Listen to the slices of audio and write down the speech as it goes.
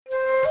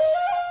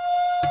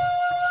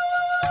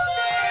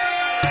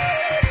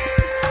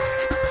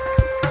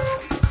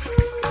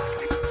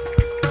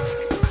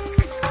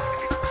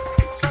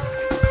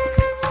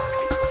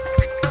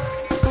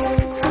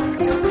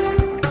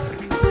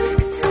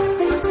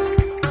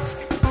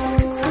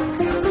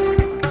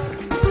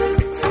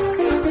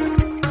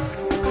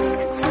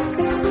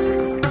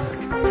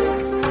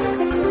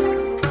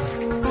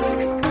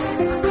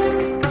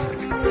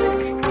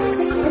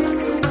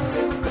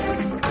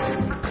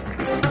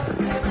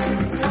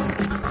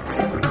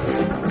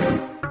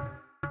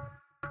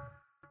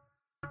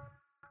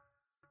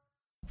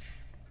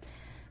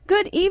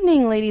Good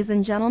evening, ladies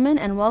and gentlemen,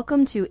 and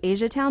welcome to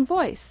Asiatown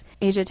Voice.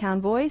 Asiatown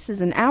Voice is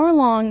an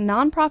hour-long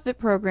nonprofit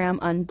program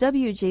on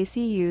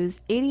WJCU's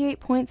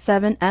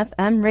 88.7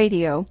 FM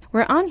radio.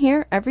 We're on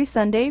here every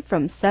Sunday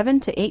from 7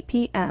 to 8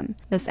 p.m.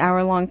 This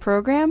hour-long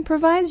program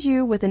provides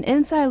you with an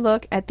inside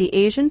look at the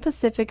Asian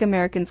Pacific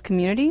Americans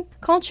community,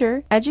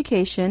 culture,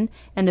 education,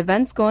 and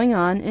events going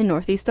on in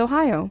Northeast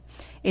Ohio.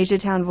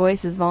 Asiatown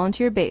Voice is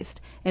volunteer-based,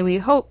 and we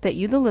hope that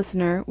you, the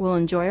listener, will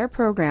enjoy our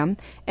program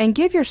and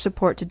give your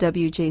support to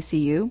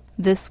WJCU.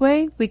 This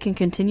way, we can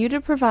continue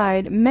to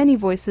provide many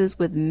voices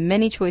with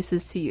many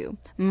choices to you.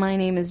 My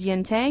name is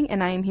Yin Tang,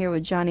 and I am here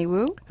with Johnny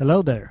Wu.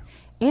 Hello there.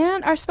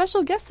 And our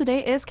special guest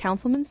today is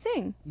Councilman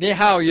Singh. Ni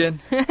hao, Yin.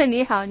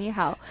 Ni hao, ni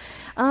hao.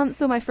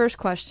 So my first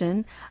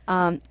question,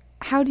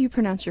 how do you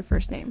pronounce your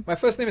first name? My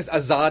first name is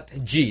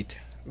Azad Jeet,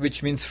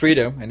 which means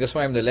freedom, and that's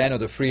why I'm the land of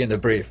the free and the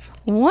brave.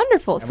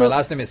 Wonderful. And my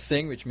last name is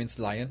Singh, which means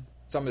lion.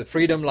 So I'm the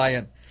freedom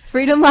lion.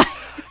 Freedom lion.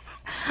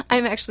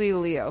 I'm actually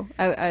Leo.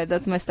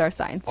 That's my star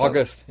sign. So.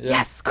 August. Yeah.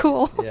 Yes,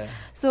 cool. Yeah.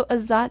 So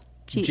Azad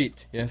Jeet. Jeet,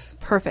 yes.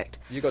 Perfect.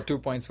 You got 2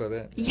 points for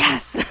that.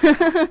 Yes.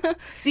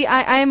 See,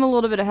 I am a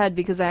little bit ahead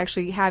because I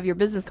actually have your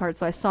business card,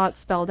 so I saw it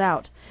spelled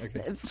out.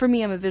 Okay. For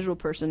me, I'm a visual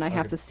person. I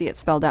have to see it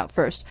spelled out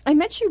first. I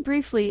met you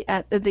briefly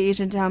at the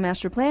Asiatown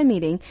Master Plan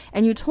meeting,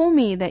 and you told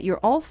me that you're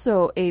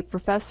also a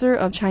professor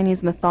of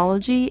Chinese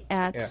mythology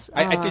at... Yeah.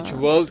 I teach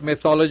world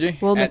mythology,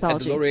 mythology at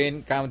the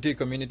Lorain County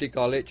Community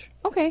College.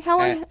 Okay. How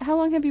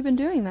long have you been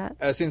doing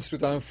that? Since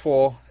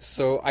 2004.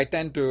 So I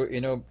tend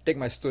to, take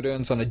my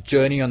students on a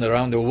journey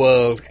around the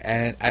world.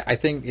 And I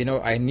think,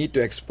 I need to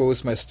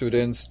expose my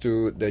students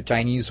to the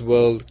Chinese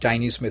world,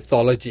 Chinese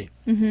mythology,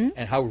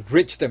 and how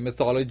rich the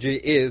mythology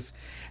is.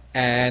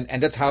 And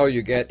that's how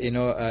you get,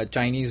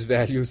 Chinese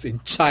values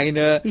in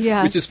China,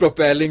 which is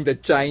propelling the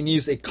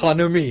Chinese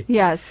economy.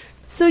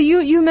 Yes. So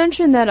you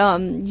mentioned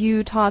that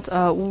you taught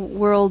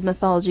world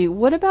mythology.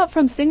 What about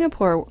from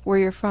Singapore, where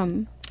you're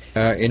from?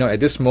 At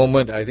this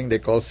moment, I think they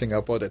call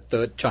Singapore the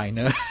third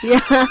China.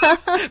 Yeah.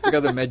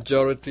 Because the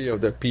majority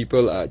of the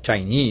people are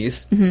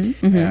Chinese.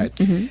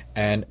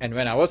 And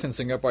when I was in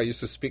Singapore, I used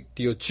to speak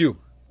Teochew,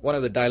 one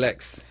of the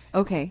dialects.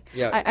 Okay.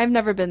 Yeah. I've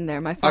never been there.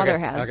 My father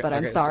has, but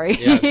I'm sorry.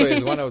 So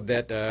it's one of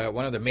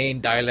the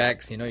main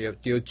dialects. You have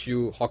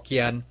Teochew,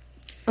 Hokkien.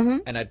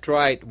 And I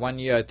tried 1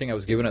 year. I think I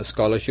was given a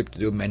scholarship to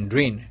do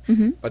Mandarin,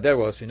 but that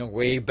was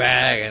way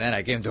back. And then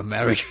I came to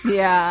America.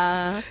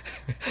 Yeah.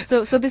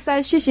 So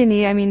besides 谢谢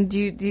你, I mean, do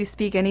you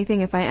speak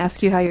anything if I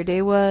ask you how your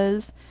day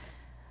was?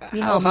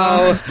 How?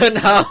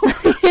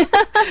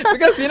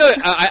 Because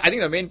I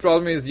think the main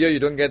problem is here you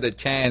don't get the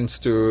chance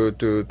to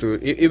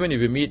even if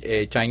you meet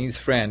a Chinese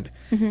friend,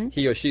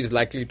 he or she is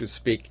likely to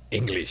speak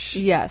English.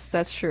 Yes,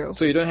 that's true.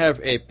 So you don't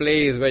have a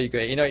place where you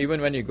can,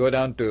 even when you go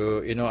down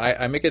to,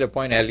 I make it a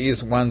point at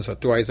least once or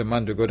twice a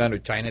month to go down to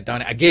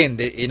Chinatown. Again,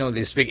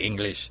 they speak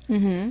English.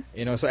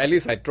 So at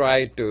least I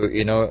try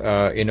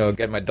to,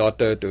 get my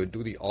daughter to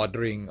do the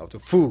ordering of the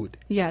food.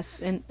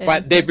 Yes,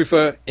 but they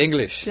prefer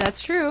English.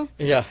 That's true.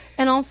 Yeah.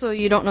 And also,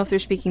 you don't know if they're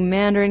speaking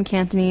Mandarin,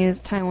 Cantonese,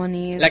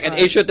 Taiwanese. Like at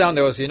Asiatown,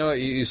 there was,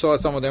 you saw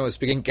some of them were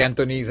speaking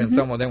Cantonese and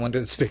some of them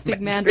wanted to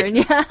speak Mandarin.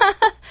 Yeah.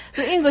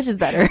 So English is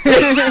better.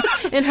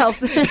 It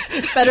helps.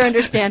 Better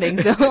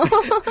understanding. So.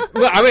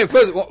 Well, I mean,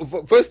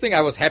 first thing,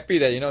 I was happy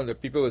that, the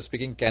people were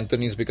speaking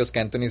Cantonese because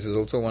Cantonese is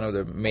also one of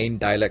the main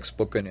dialects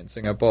spoken in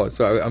Singapore.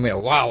 So, I mean,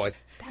 wow.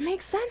 That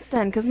makes sense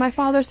then, because my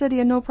father said he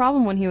had no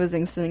problem when he was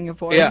in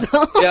Singapore. Yeah.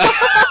 So,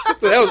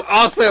 so that was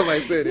awesome, I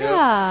said.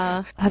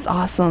 Yeah. That's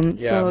awesome.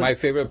 Yeah, so, my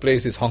favorite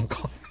place is Hong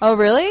Kong. Oh,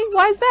 really?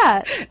 Why is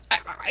that?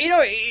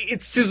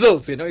 It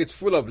sizzles, it's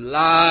full of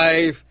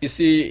life. You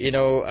see,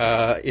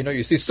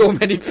 you see so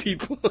many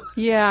people.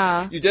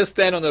 Yeah. You just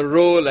stand on the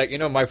road, like,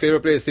 my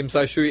favorite place is Sim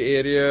Sa Shui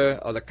area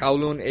or the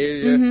Kowloon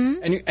area.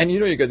 And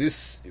you got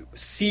this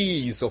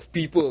seas of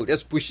people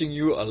just pushing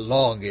you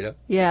along,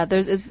 Yeah,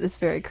 it's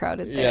very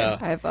crowded there.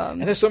 Yeah.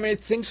 And there's so many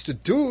things to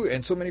do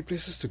and so many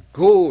places to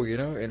go,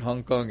 in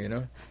Hong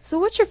Kong, So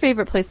what's your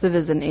favorite place to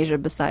visit in Asia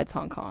besides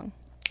Hong Kong?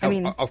 I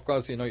mean, of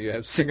course, you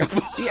have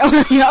Singapore.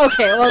 Yeah,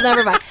 okay, well,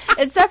 never mind.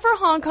 Except for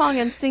Hong Kong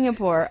and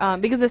Singapore,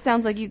 because it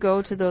sounds like you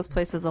go to those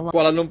places a lot.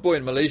 Kuala Lumpur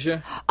in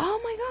Malaysia.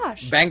 Oh my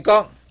gosh.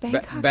 Bangkok.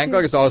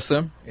 Bangkok is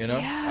awesome.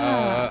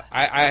 Yeah.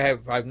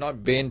 I've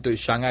not been to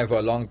Shanghai for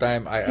a long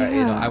time.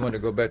 I want to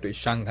go back to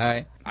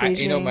Shanghai.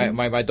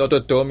 My daughter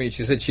told me,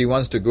 she said she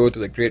wants to go to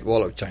the Great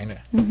Wall of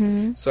China.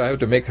 So I have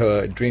to make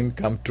her dream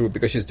come true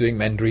because she's doing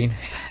Mandarin.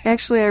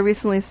 Actually, I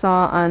recently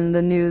saw on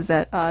the news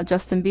that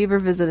Justin Bieber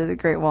visited the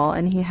Great Wall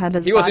and he had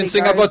his He was in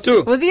Singapore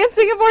too. Was he in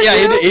Singapore too?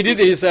 Yeah, he did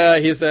his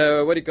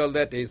what do you call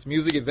that? His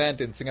music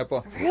event in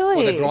Singapore.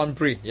 Really? For the Grand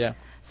Prix, yeah.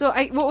 So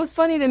what was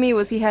funny to me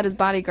was he had his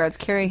bodyguards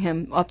carrying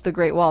him up the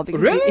Great Wall because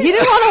really? he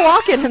didn't want to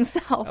walk it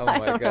himself. Oh I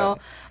my don't God. know.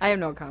 I have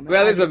no comment.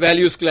 Well, it's a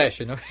values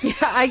clash, Yeah,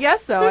 I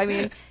guess so. I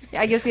mean,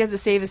 I guess he has to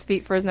save his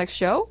feet for his next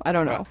show. I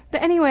don't know.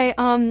 But anyway,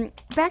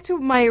 back to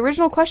my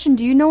original question.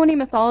 Do you know any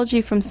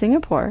mythology from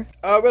Singapore?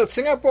 Well,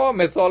 Singapore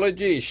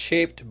mythology is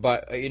shaped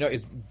by,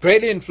 it's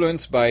greatly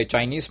influenced by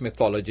Chinese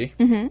mythology,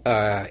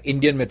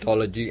 Indian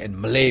mythology, and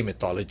Malay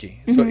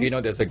mythology. So,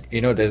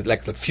 there's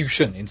like a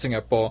fusion in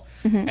Singapore.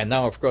 And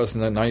now, of course,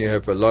 now you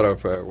have a lot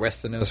of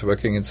Westerners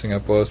working in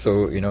Singapore.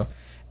 So,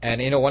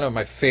 and one of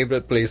my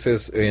favorite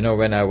places,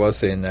 when I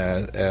was in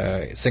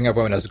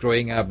Singapore, when I was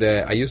growing up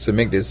there, I used to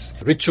make this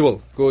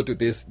ritual, go to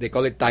this, they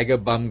call it Tiger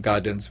Balm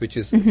Gardens, which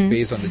is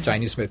based on the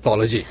Chinese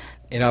mythology.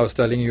 I was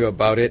telling you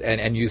about it,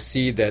 and you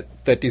see that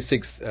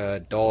 36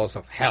 doors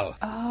of hell,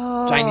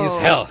 Chinese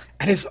hell,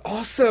 and it's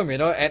awesome,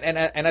 and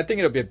I think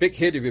it'll be a big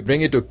hit if you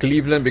bring it to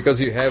Cleveland, because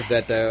you have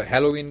that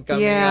Halloween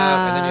coming up,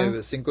 and then you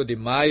have Cinco de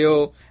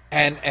Mayo,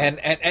 and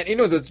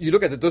you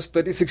look at those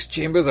 36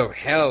 chambers of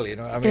hell,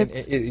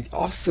 it's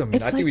awesome.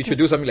 I think we should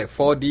do something like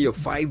 4D or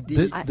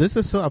 5D. This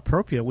is so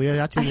appropriate. We are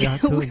actually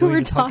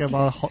going to talk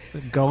about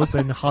ghosts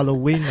and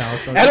Halloween now.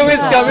 So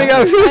Halloween's coming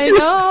up. I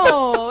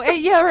know.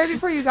 Yeah, right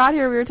before you got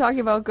here, we were talking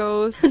about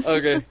ghosts.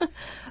 Okay.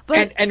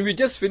 And we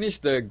just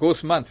finished the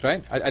Ghost Month,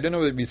 right? I don't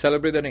know if we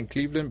celebrate that in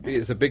Cleveland.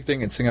 It's a big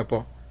thing in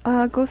Singapore.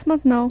 Ghost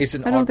Month? No. It's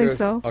in I don't think August.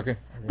 so. Okay.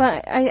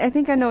 But I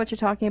think I know what you're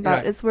talking about.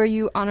 Right. It's where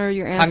you honor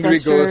your Hungry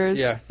ancestors.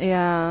 ghosts,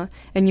 yeah.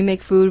 And you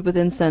make food with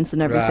incense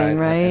and everything,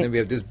 right? And then we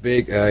have this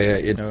big,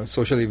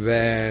 social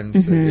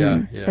events.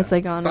 Yeah. It's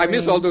like honoring. So I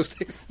miss all those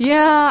things.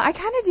 Yeah, I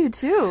kind of do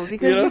too,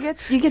 because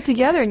you get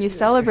together and you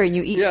celebrate and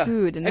you eat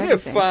food and you have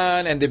everything.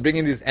 fun, and they bring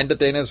in these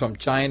entertainers from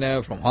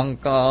China, from Hong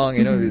Kong.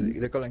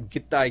 They call them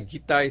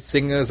gitai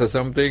singers or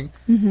something.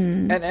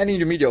 And then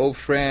you meet your old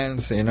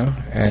friends, and you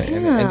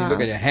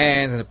look at your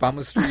hands and the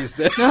palmistry is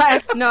there.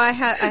 I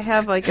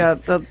have like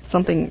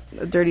something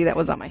dirty that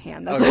was on my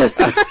hand. That's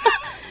what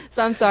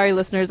So I'm sorry,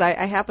 listeners.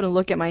 I happen to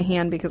look at my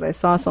hand because I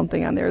saw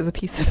something on there as a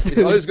piece of food.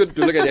 It's always good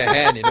to look at your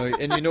hand,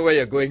 and you know where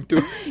you're going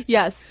to.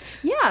 Yes.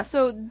 Yeah.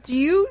 So do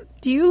you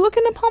look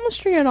into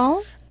palmistry at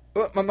all?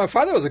 Well, my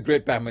father was a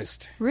great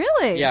palmist.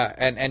 Really? Yeah,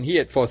 and he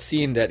had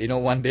foreseen that,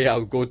 one day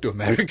I'll go to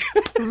America.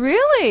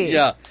 Really?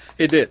 Yeah,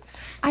 he did.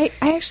 I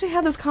actually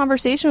had this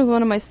conversation with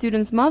one of my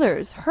students'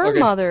 mothers. Her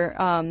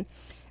mother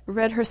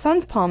read her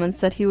son's palm and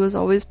said he was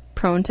always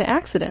prone to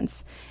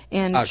accidents.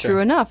 And true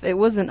enough, it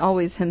wasn't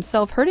always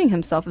himself hurting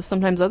himself. It was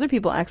sometimes other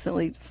people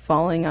accidentally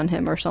falling on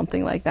him or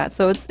something like that.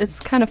 So it's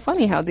kind of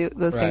funny how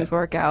those things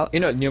work out.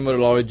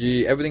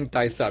 Numerology, everything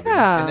ties up.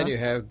 Yeah. And then you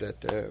have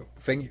that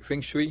feng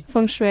shui.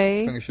 Feng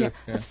shui. Feng shui.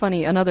 Yeah. It's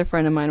funny. Another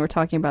friend of mine, we're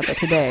talking about that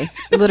today.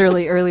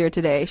 Literally earlier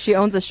today. She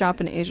owns a shop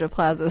in Asia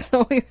Plaza.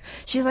 So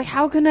she's like,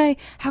 how can I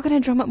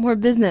drum up more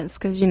business?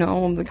 Because, the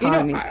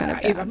economy is kind of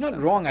bad. If I'm not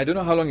wrong, I don't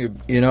know how long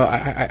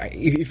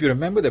if you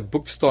remember the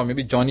bookstore,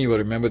 maybe Johnny will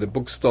remember the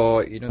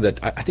bookstore, that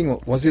I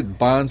think, was it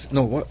Barnes?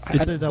 No, what?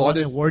 Is it the one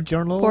in Word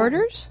Journal?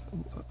 Borders?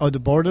 Or the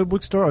Border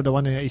bookstore, or the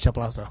one in Asia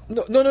Plaza?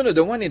 No,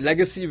 the one in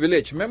Legacy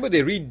Village. Remember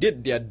they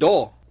redid their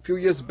door a few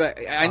years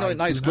back. I know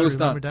now it's closed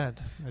down.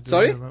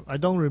 Sorry? I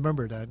don't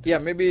remember that. Yeah,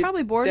 maybe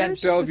probably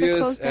Borders, 10, 12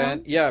 years.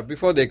 And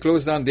before they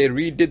closed down, they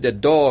redid the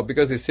door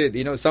because they said,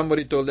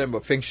 somebody told them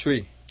about Feng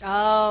Shui.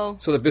 Oh.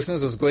 So the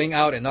business was going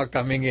out and not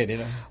coming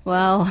in,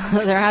 Well,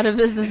 they're out of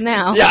business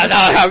now. Yeah,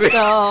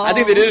 no, I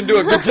think they didn't do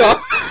a good job.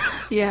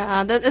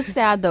 Yeah, it's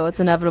sad though. It's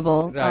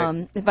inevitable.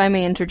 Right. If I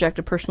may interject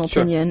a personal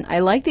opinion, I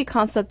like the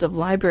concept of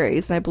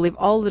libraries, and I believe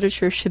all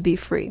literature should be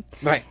free.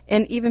 Right.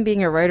 And even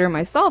being a writer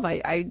myself,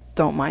 I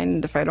don't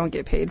mind if I don't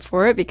get paid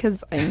for it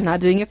because I'm not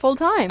doing it full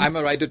time. I'm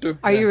a writer too.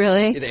 Are you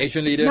really? The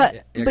Asian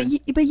leader.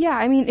 But yeah,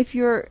 I mean, if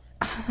you're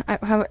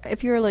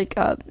like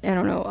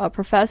a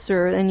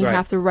professor and you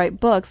have to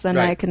write books, then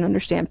I can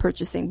understand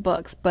purchasing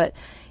books. But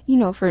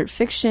for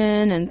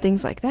fiction and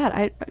things like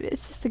that,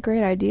 it's just a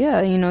great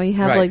idea. You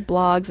have like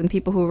blogs and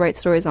people who write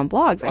stories on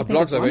blogs. I think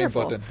blogs it's are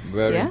wonderful.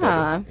 very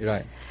important. You're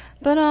right.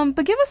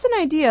 But give us an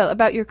idea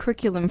about your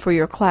curriculum for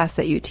your class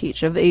that you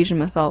teach of Asian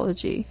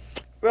mythology.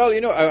 Well,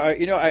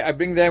 I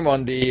bring them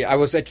on the. I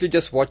was actually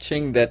just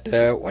watching that.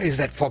 What is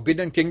that?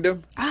 Forbidden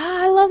Kingdom.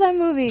 I love that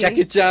movie.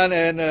 Jackie Chan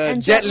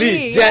and Jet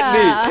Li.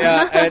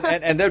 Yeah,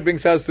 and that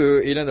brings us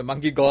to the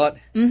Monkey God.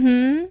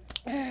 Mm-hmm.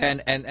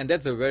 And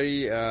that's a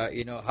very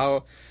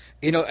how.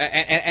 And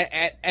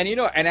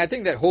I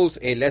think that holds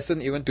a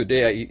lesson even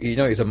today.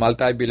 It's a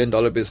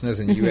multi-billion-dollar business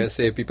in the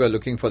USA. People are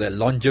looking for that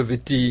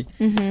longevity,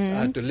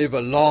 to live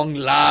a long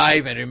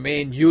life and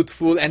remain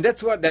youthful, and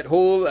that's what that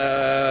whole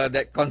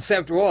that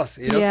concept was.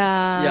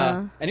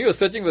 Yeah. And you were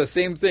searching for the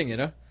same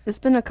thing. It's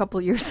been a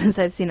couple years since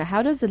I've seen it.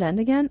 How does it end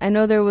again? I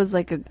know there was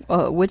like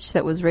a witch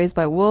that was raised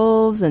by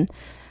wolves, and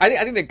I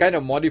think they kind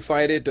of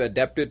modified it to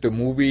adapt it to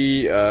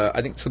movie.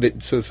 I think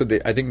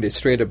I think they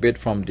strayed a bit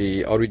from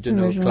the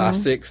original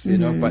classics,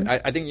 But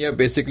I think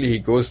basically he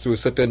goes through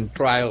certain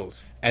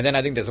trials, and then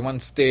I think there's one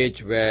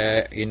stage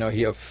where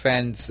he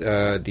offends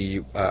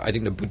the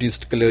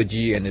Buddhist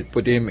clergy, and it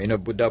put him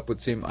Buddha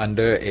puts him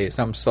under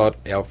some sort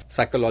of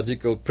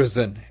psychological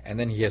prison, and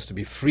then he has to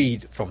be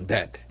freed from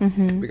that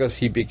because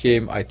he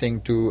became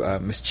too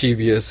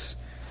mischievous.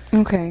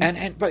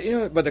 Okay.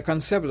 But the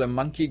concept of the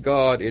monkey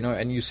god,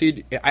 and you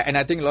see, and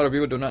I think a lot of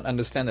people do not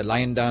understand the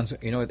lion dance.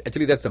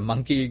 Actually, that's a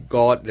monkey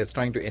god that's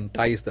trying to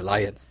entice the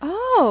lion.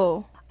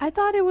 Oh, I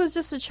thought it was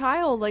just a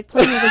child like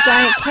playing with a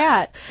giant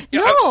cat.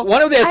 No,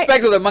 one of the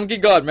aspects of the monkey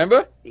god.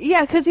 Remember?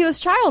 Yeah, because he was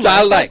childlike.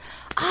 Childlike.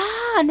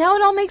 Now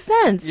it all makes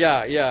sense.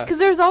 Yeah. Because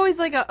there's always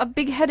like a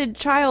big-headed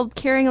child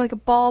carrying like a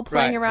ball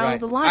playing around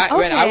with a lion.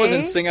 When I was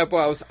in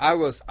Singapore, I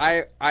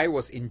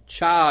was in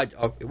charge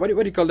of what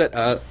do you call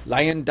that?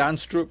 Lion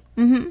dance troupe.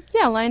 Mm-hmm.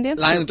 Yeah, lion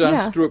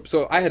dance troupe.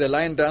 So I had a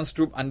lion dance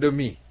troupe under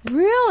me.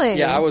 Really?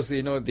 Yeah, I was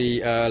the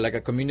like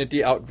a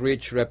community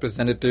outreach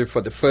representative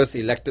for the first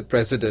elected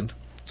president.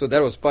 So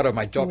that was part of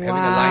my job, having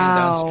a lion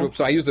dance troupe.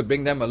 So I used to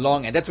bring them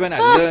along, and that's when I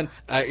learned,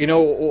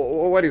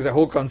 what is the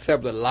whole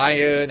concept of the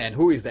lion, and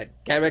who is that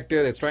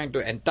character that's trying to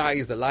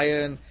entice the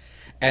lion,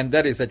 and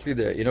that is actually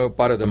the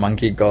part of the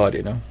monkey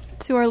god.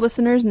 To our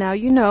listeners, now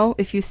you know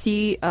if you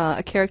see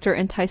a character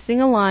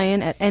enticing a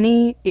lion at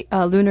any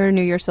Lunar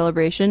New Year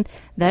celebration,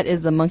 that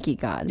is the monkey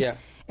god. Yeah.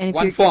 And if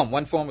one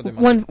form of the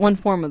monkey. One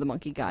form of the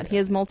monkey god. Yeah. He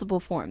has multiple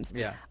forms.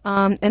 Yeah.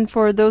 And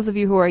for those of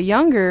you who are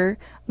younger,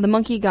 the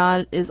monkey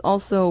god is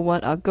also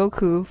what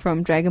Goku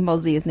from Dragon Ball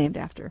Z is named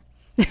after.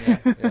 Yeah.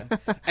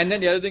 And then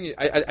the other thing,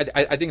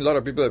 I think a lot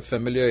of people are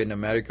familiar in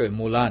America with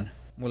Mulan,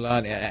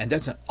 and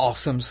that's an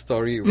awesome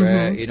story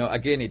where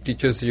again it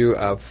teaches you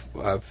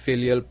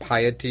filial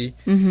piety,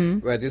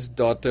 where this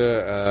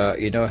daughter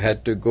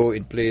had to go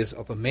in place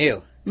of a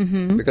male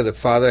because the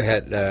father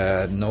had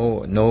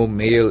no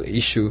male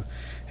issue.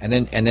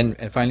 And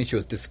finally she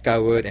was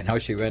discovered, and how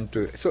she went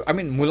to. So I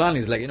mean, Mulan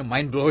is like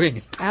mind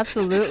blowing.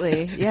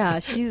 Absolutely, yeah.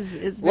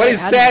 It's what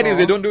is sad is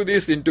they don't do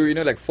this into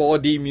like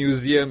 4D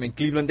museum in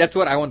Cleveland. That's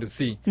what I want to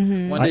see.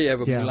 One day you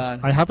have a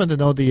Mulan. I happen to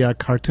know the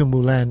cartoon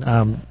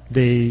Mulan.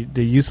 They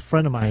use a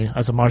friend of mine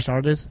as a martial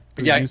artist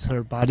to use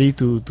her body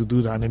to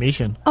do the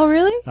animation. Oh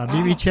really?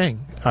 Mimi Cheng,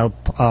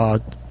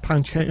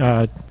 Pang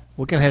Cheng.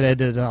 We can edit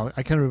it out.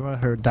 I can't remember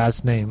her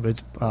dad's name.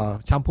 It's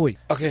Chang Pui.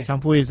 Okay. Chang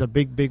Pui is a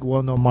big,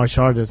 well-known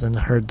martial artist, and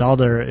her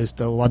daughter is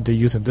the one they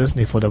use in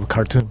Disney for the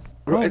cartoon.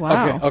 Oh,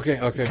 wow. Okay.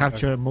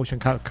 Capture, motion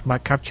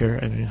capture,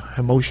 and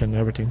emotion,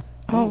 everything.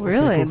 Oh,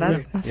 really?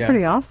 Cool. That's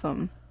pretty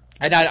awesome.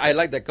 And I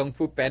like the Kung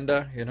Fu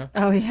Panda,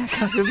 Oh, yeah,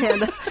 Kung Fu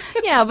Panda.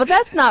 Yeah, but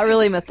that's not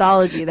really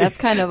mythology. That's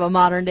kind of a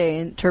modern-day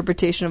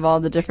interpretation of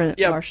all the different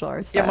martial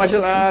arts styles. Yeah,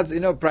 martial arts,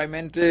 Prime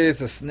Mantis,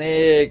 a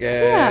snake.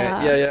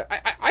 Yeah.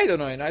 I don't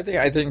know. And I think,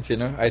 I don't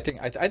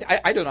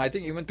know. I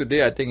think even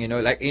today, I think,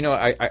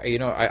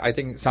 I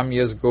think some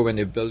years ago when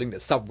they're building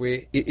the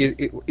subway,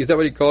 is that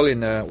what you call is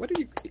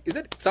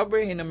that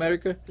subway in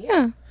America?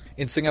 Yeah.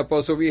 In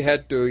Singapore, so we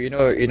had to,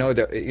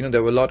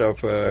 there were a lot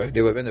of, when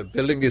they were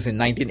building this in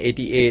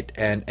 1988,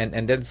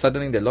 and then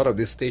suddenly a lot of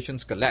these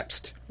stations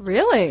collapsed.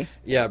 Really?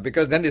 Yeah,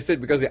 because then they said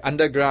because the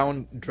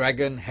underground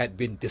dragon had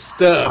been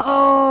disturbed.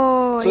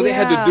 Oh, so they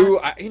had to do,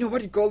 what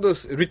do you call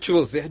those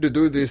rituals? They had to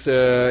do this,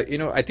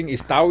 I think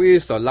it's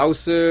Taoist or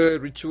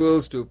Laosa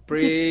rituals to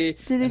pray.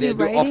 Did they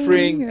do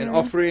offering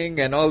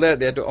and all that.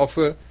 They had to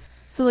offer.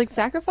 So like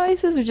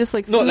sacrifices or just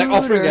like food? No, like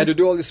offering. They had to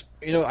do all this.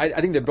 I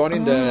think they brought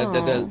in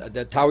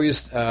the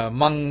Taoist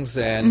monks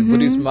and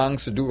Buddhist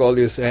monks to do all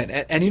this.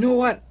 And you know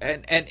what?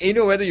 And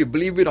whether you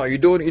believe it or you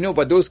don't,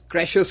 but those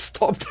crashes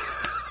stopped.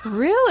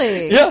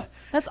 Really? Yeah.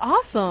 That's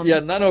awesome. Yeah,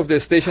 none of the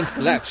stations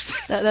collapsed.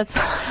 That's.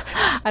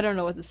 I don't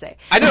know what to say.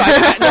 I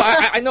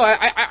know.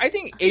 I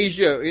think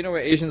Asia, where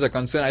Asians are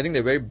concerned, I think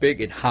they're very big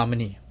in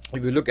harmony.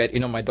 If you look at,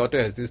 my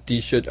daughter has this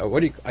T-shirt.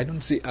 I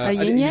don't see.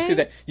 Yin Yang? You see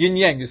that Yin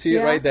Yang? You see it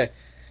right there.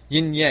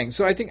 Yin Yang.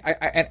 So I think and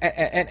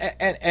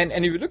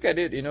if you look at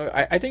it,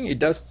 I think it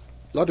does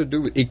a lot to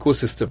do with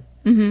ecosystem.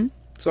 Mm-hmm.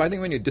 So I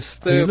think when you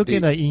disturb, are you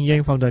looking at Yin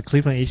Yang from the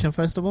Cleveland Asian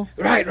Festival?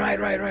 Right.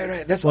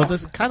 That's awesome.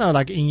 That's kind of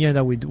like Yin Yang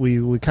that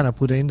we kind of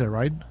put in there,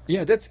 right?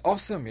 Yeah, that's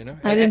awesome.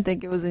 I didn't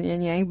think it was a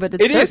Yin Yang, but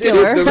it's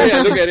circular. It is the way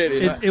I look at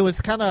it. It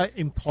was kind of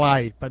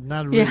implied, but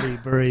not really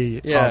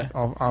very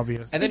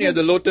obvious. And then you have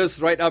the lotus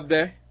right up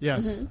there.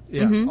 Yes. Mm-hmm.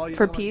 Yeah. Mm-hmm.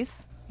 For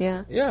peace.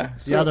 Yeah. Yeah.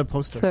 The other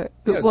poster.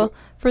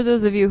 For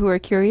those of you who are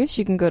curious,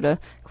 you can go to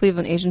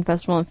Cleveland Asian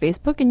Festival on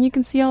Facebook, and you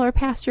can see all our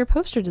past year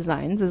poster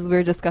designs as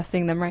we're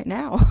discussing them right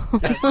now. We're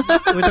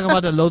talking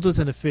about the lotus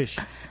and the fish.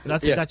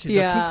 That's the two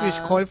fish,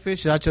 koi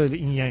fish, is actually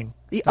Yin Yang.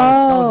 That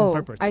was on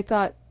purpose. I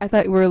thought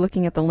we were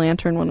looking at the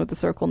lantern one with the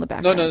circle in the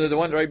background. No, the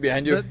one right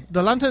behind you.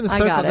 The lantern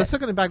circle. The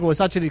circle in the back was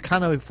actually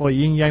kind of for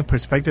Yin Yang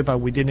perspective, but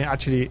we didn't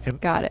actually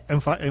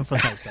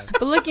emphasize that.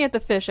 But looking at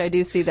the fish, I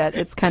do see that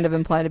it's kind of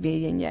implied to be a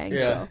Yin Yang.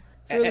 Yeah. So.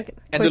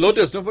 And the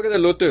lotus, don't forget the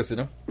lotus,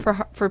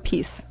 For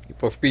peace.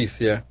 For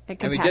peace, yeah.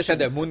 And we just had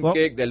the moon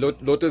cake. The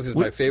lotus is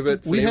my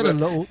favorite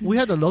flavor. We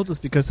had the lotus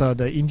because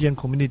the Indian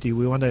community,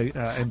 we want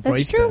to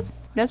embrace them.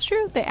 That's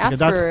true. They asked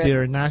that's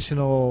their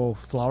national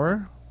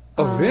flower.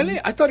 Oh, really?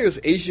 I thought it was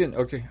Asian.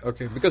 Okay.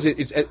 Because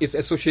it's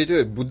associated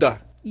with Buddha.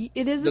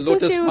 It is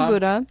associated with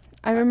Buddha.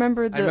 I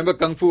remember I remember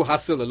Kung Fu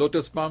Hustle, the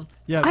lotus palm.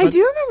 Yeah, I do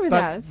remember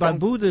that. But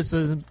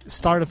Buddhism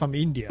started from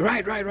India.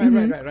 Right.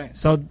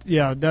 So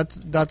yeah,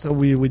 that's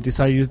we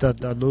decided to use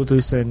the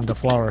lotus and the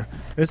flower.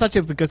 It's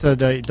actually because the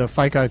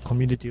FICA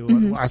community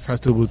asked us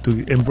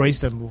to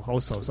embrace them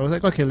also. So I was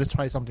like, okay, let's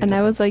try something. And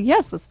different. I was like,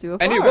 yes, let's do a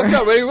flower. And it worked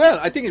out very well.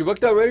 I think it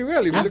worked out very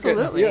well. If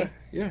Absolutely. You look at,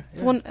 yeah.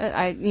 It's one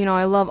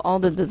I love all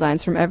the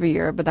designs from every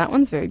year, but that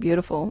one's very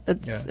beautiful.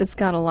 It's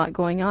got a lot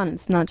going on.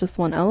 It's not just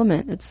one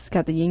element. It's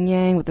got the yin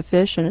yang with the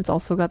fish, and it's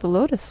also got the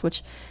lotus,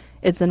 which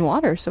it's in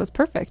water, so it's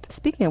perfect.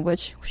 Speaking of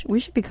which, we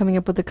should be coming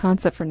up with the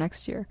concept for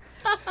next year.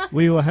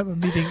 We will have a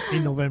meeting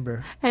in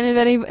November. And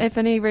if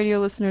any radio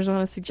listeners want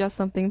to suggest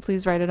something,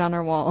 please write it on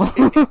our wall.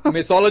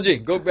 Mythology.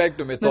 Go back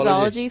to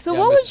mythology. So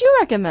what would you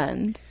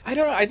recommend? I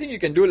don't know. I think you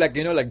can do like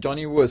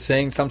Johnny Wu was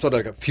saying, some sort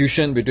of like a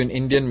fusion between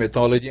Indian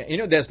mythology.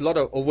 There's a lot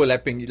of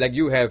overlapping. Like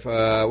you have,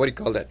 what do you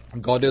call that?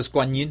 Goddess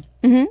Kuan Yin.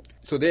 Mm-hmm.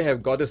 So they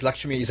have Goddess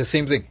Lakshmi. It's the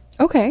same thing.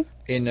 Okay.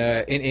 In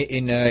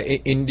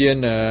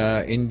Indian,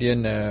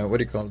 what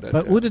do you call that?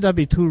 But wouldn't that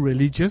be too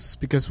religious?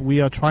 Because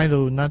we are trying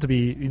to not to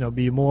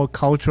be more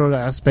cultural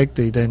aspect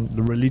than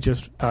the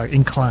religious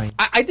inclined.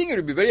 I think it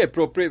would be very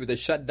appropriate with the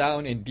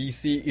shutdown in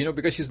DC.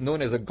 Because she's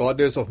known as a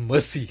goddess of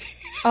mercy.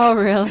 Oh,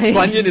 really?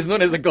 Kuan Yin is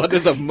known as a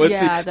goddess of mercy.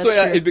 Yeah, that's so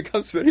true. It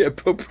becomes very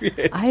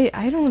appropriate.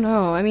 I don't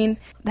know. I mean,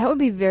 that would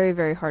be very,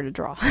 very hard to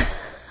draw.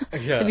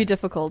 Yeah. It'd be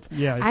difficult.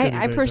 Yeah,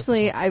 I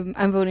personally,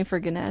 I'm voting for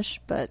Ganesh,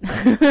 but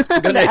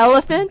the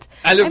elephant.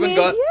 Elephant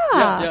god.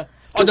 Yeah.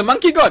 Oh, the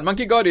monkey god.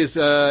 Monkey god is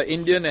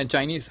Indian and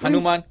Chinese.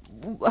 Hanuman.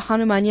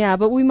 Hanuman, yeah,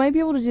 but we might be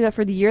able to do that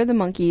for the year of the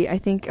monkey. I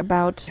think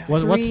about 3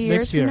 what's years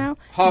next year? from now.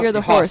 Ho- Year of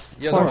the horse. horse.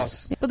 Yeah, the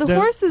horse. But the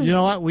horse is You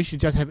know what? We should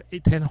just have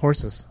 10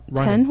 horses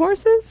running. 10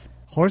 horses.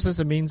 Horses,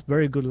 it means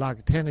very good luck.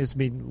 10 is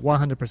mean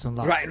 100%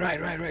 luck. Right.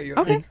 You're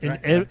Okay.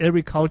 right. In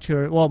every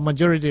culture, well,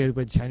 majority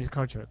of Chinese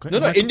culture. No,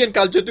 Indian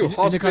culture too. Indian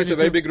Horse plays culture a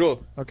very too. big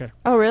role. Okay.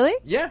 Oh, really?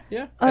 Yeah.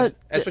 Uh,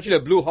 Especially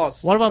a blue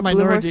horse. What about Blue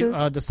minority,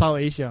 horses? the South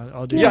Asia?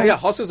 Or the Yeah,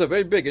 horses are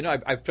very big.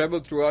 I've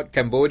traveled throughout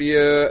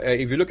Cambodia.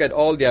 If you look at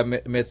all their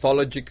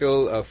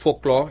mythological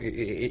folklore,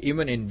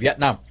 even in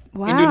Vietnam,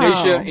 Wow.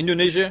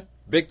 Indonesia,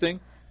 big thing.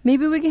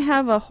 Maybe we can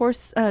have a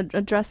horse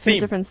dressed in Theme.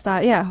 a different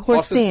style. Yeah,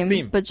 horse Horse's theme,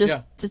 theme, but just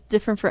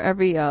different for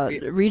every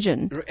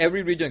region.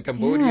 Every region,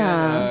 Cambodia,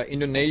 Yeah.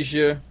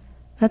 Indonesia.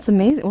 That's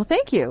amazing. Well,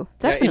 thank you.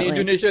 Yeah, Definitely. in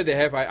Indonesia, they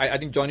have. I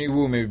think Johnny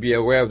Wu may be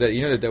aware of that.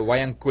 The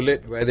wayang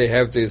kulit, where they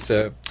have this.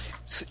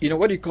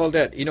 What do you call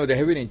that? They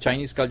have it in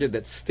Chinese culture,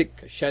 that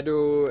stick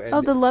shadow.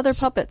 And the leather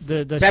puppets.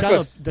 the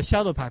Peppers.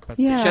 shadow puppets.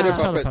 Yeah. shadow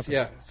Shadow puppets.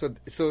 Yeah.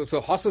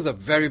 So horses are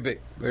very big,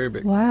 very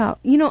big. Wow.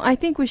 I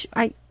think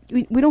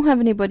we don't have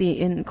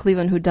anybody in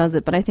Cleveland who does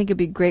it, but I think it'd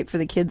be great for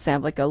the kids to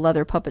have like a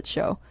leather puppet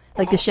show,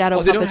 like the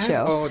Shadow they don't Puppet have-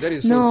 Show. Oh, that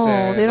is so No,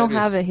 sad. they don't That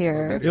have is- it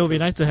here. that It would be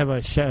nice to have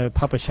a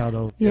puppet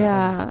shadow.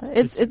 Yeah,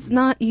 it's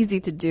not easy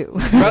to do.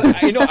 Well,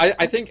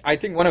 I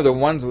think one of the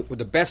ones,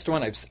 the best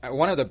one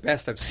one of the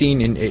best I've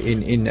seen in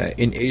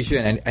Asia,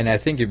 and I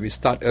think if we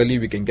start early,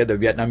 we can get the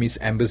Vietnamese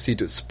embassy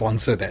to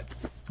sponsor that.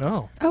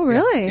 Oh. Oh,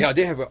 really? Yeah,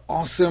 they have an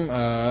awesome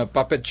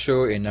puppet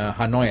show in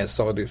Hanoi. I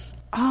saw this.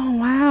 Oh,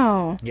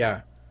 wow.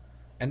 Yeah,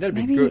 and that'd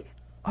be Maybe. good.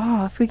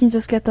 Oh, if we can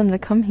just get them to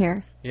come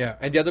here. Yeah,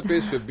 and the other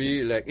place would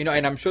be like, and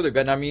I'm sure the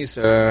Vietnamese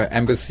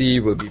embassy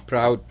will be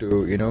proud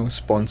to,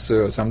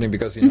 sponsor or something,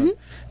 because,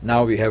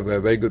 now we have a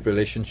very good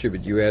relationship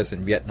with US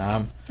and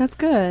Vietnam. That's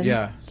good.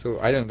 Yeah, so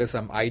I don't know, there's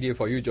some idea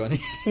for you,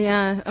 Johnny.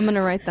 Yeah, I'm going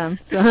to write them.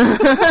 So.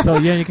 So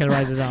yeah, you can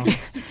write it down.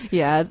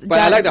 Yeah. But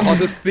I like the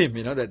horses theme,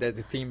 that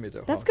the theme with the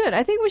That's horse. good.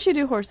 I think we should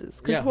do horses,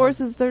 because Yeah,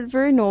 horses, they're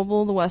very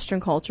noble. The Western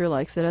culture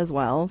likes it as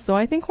well. So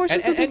I think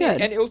horses would be good.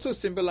 And it also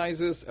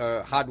symbolizes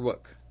hard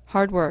work.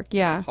 Hard work,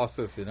 yeah.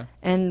 Horses,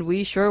 And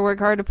we sure work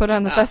hard to put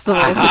on the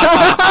festivals.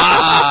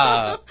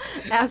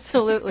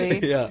 Absolutely.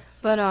 Yeah.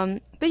 But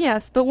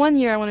yes, but one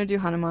year I want to do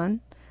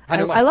Hanuman.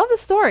 Hanuman. I love the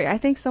story. I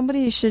think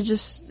somebody should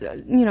just,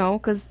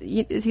 because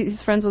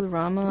he's friends with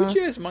Rama. Which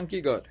year is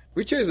monkey god?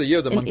 Which year is the year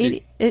of the In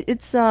monkey?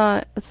 it's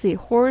let's see,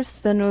 horse.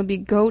 Then it would be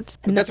goat. So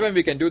and that's when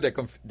we can do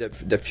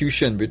the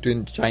fusion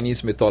between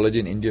Chinese mythology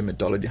and Indian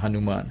mythology,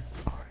 Hanuman.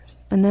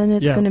 and then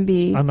it's Yeah. going to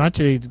be I'm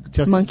actually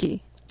just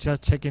monkey.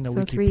 just checking the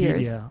So 3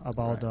 years. Wikipedia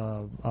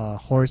about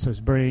horses.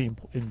 Very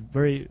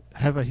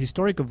have a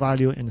historical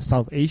value in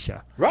South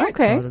Asia. Right.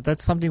 Okay. So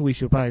that's something we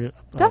should probably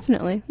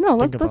Definitely. No,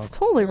 let's think let's about.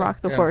 totally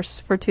rock the Yeah. horse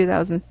for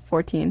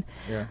 2014.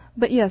 Yeah.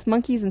 But yes,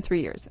 monkeys in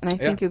 3 years, and I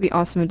think Yeah. it would be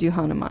awesome to do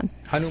Hanuman.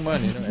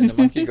 Hanuman, and the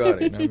monkey god.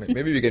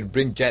 Maybe we can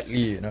bring Jet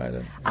Li.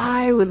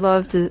 I would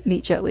love to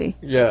meet Jet Li.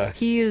 Yeah.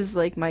 He is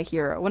like my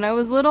hero. When I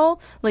was little,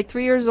 like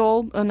 3 years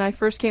old, when I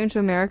first came to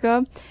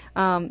America,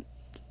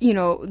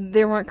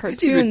 there weren't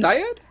cartoons. Is he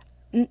retired?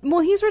 Well,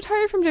 he's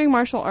retired from doing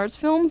martial arts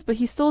films, but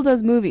he still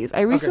does movies.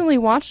 I recently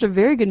watched a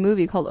very good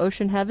movie called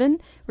Ocean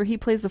Heaven, where he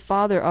plays the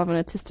father of an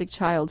autistic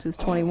child who's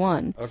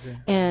 21. Okay.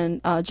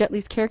 And Jet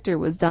Li's character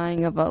was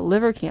dying of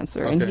liver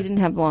cancer, and he Okay. didn't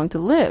have long to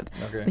live.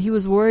 Okay. But he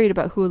was worried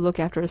about who would look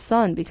after his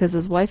son because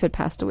his wife had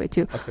passed away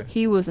too. Okay.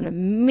 He was an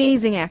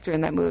amazing actor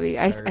in that movie.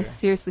 I There you go.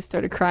 seriously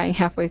started crying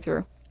halfway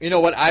through. You know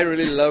what I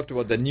really loved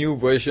was the new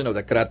version of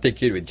the Karate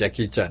Kid with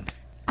Jackie Chan.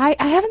 I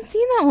haven't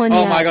seen that one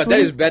Oh yet. my God, that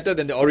is better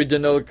than the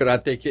original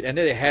Karate Kid. And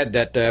then they had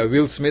that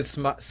Will Smith's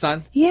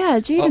son. Yeah,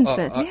 Jaden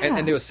Smith. Yeah.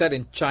 And they were set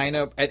in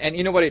China. And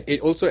you know what? It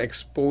also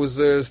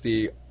exposes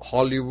the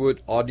Hollywood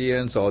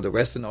audience or the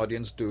Western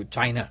audience to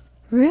China.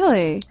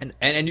 Really?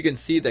 And you can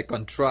see the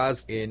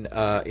contrast in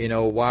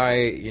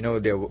why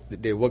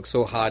they work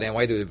so hard and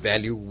why they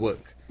value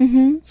work.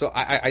 Mm-hmm. So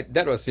I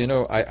that was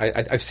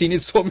I've seen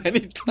it so many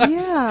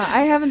times. Yeah,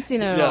 I haven't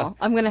seen it at Yeah. all.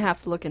 I'm gonna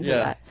have to look into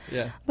that.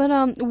 Yeah.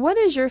 But what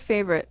is your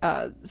favorite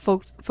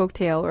folk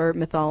tale or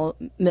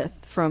myth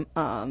from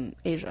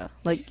Asia?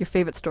 Like your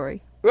favorite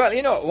story? Well,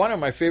 one of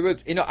my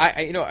favorites.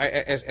 I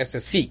as a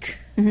Sikh,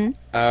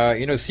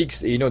 Sikhs,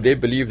 they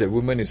believe that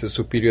woman is a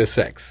superior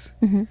sex.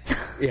 Mm-hmm.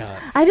 Yeah.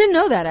 I didn't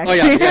know that Oh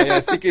actually. yeah.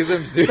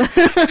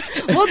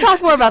 Sikhism. We'll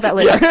talk more about that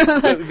later.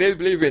 So they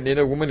believe in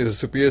woman is a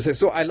superior sex.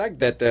 So I like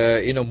that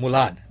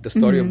Mulan, the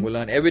story of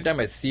Mulan. Every time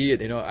I see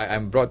it,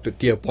 I'm brought to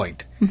tear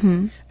point.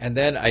 Mm-hmm. And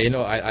then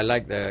I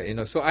like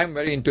the so I'm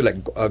very into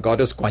like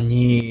goddess Kuan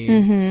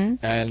Yin,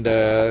 and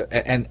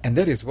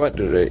that is what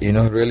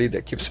really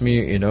that keeps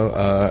me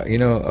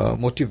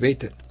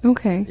motivated.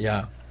 Okay.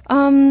 Yeah.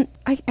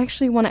 I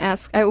actually want to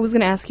ask. I was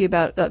going to ask you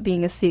about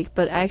being a Sikh,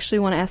 but I actually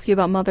want to ask you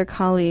about Mother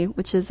Kali,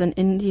 which is an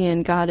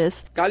Indian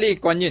goddess. Kali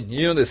Kuan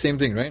Yin, the same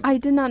thing, right? I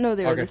did not know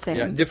they were Okay, the same.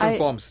 yeah, different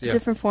forms, yeah.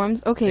 Different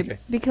forms. Okay, Okay.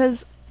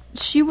 because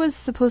she was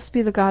supposed to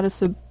be the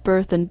goddess of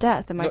birth and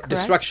death. Am I No, correct?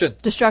 destruction.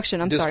 Destruction.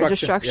 I'm sorry.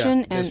 Destruction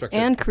yeah, and destruction.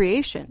 and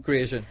creation.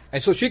 Creation.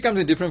 And so she comes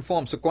in different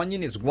forms. So Kuan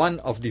Yin is one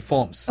of the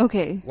forms.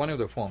 Okay. One of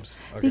the forms.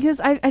 Okay. Because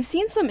I've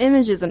seen some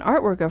images and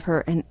artwork of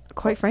her, and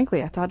quite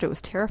frankly, I thought it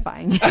was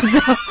terrifying.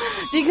 So,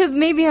 because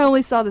maybe I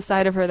only saw the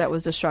side of her that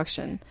was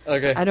destruction.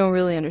 Okay. I don't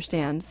really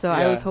understand. So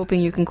I Yeah. was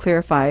hoping you can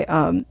clarify.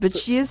 But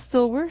she is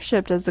still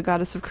worshipped as the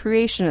goddess of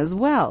creation as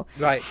well.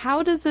 Right.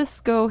 How does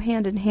this go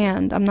hand in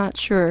hand? I'm not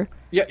sure.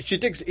 Yeah, she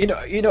takes,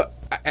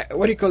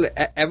 what do you call it?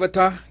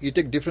 Avatar. You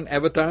take different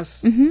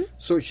avatars.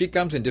 So she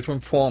comes in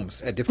different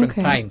forms at different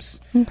Okay. times.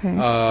 Okay.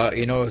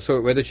 So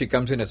whether she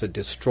comes in as a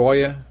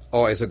destroyer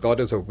or as a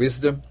goddess of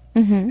wisdom,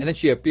 and then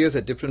she appears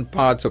at different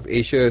parts of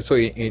Asia. So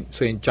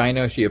in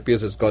China, she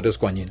appears as goddess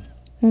Kuan Yin.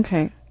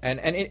 Okay. And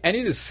it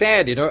is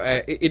sad,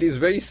 it is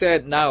very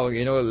sad now,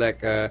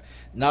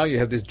 now you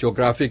have these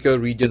geographical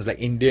regions like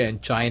India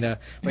and China.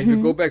 When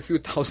you go back a few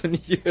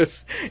thousand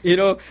years,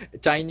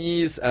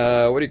 Chinese,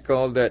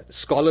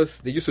 scholars,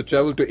 they used to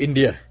travel to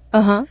India.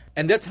 Uh-huh.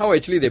 And that's how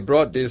actually they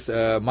brought this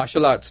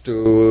martial arts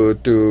to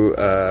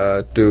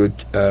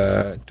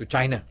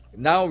China.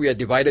 Now we are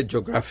divided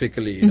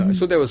geographically,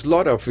 So there was a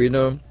lot of,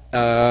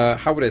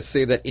 how would I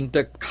say that,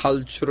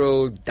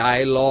 intercultural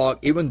dialogue,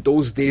 even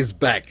those days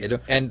back,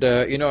 And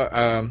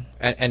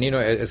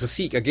as a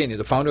Sikh, again,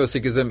 the founder of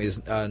Sikhism is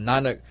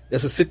Nanak.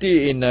 There's a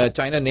city in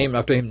China named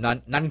after him,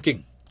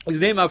 Nanking. It's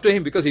named after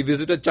him because he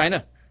visited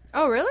China.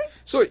 Oh, really?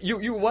 So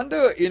you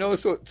wonder,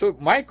 so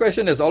my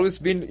question has always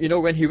been,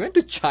 when he went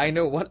to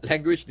China, what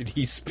language did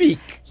he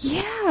speak?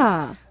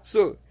 Yeah.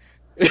 So,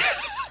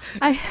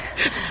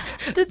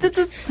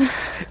 That's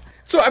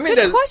so I mean,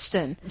 good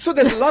question. so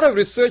there's a lot of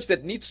research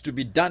that needs to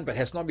be done but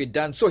has not been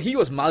done. So he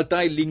was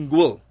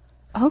multilingual.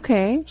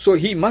 Okay. So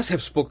he must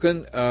have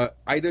spoken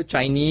either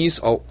Chinese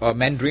or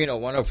Mandarin or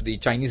one of the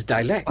Chinese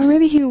dialects. Or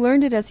maybe he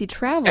learned it as he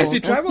traveled. As he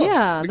traveled.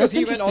 Yeah, because that's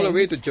he went all the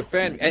way to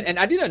interesting. Japan. And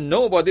I didn't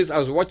know about this. I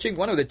was watching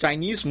one of the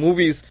Chinese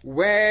movies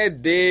where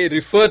they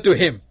refer to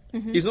him.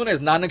 He's known as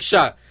Nanak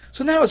Shah.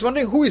 So then I was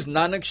wondering, who is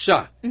Nanak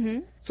Shah?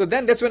 So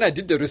then that's when I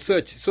did the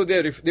research. So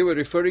they were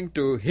referring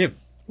to him.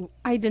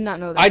 I did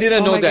not know that. I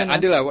didn't Oh know my that goodness.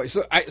 until I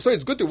watched. So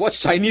it's good to watch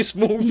Chinese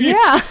movies.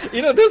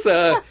 Yeah.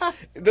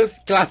 Those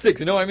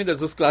classics. There's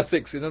those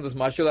classics. Those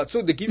martial arts.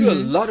 So they give you a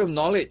lot of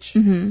knowledge,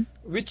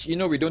 which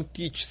we don't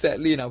teach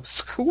sadly in our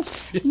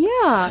schools.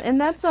 Yeah, and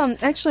that's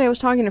actually I was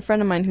talking to a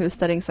friend of mine who was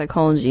studying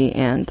psychology,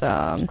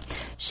 and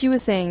she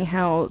was saying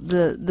how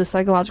the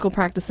psychological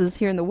practices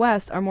here in the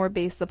West are more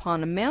based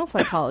upon a male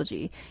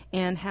psychology,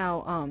 and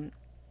how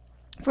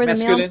for the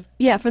Masculine?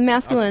 for the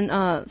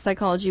masculine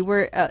psychology,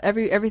 where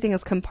everything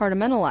is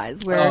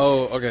compartmentalized, where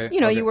Oh, okay.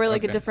 you wear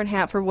like a different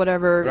hat for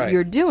whatever Right.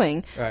 you're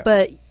doing, Right.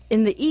 but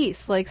in the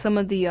East, like some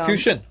of the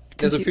Fusion.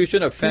 There's a confu-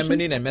 fusion of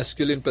feminine and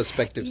masculine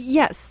perspectives.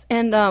 Yes,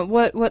 and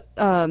what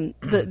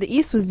the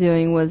East was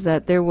doing was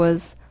that there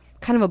was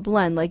kind of a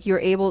blend. Like you're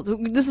able to,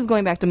 this is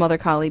going back to Mother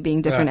Kali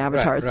being different Right,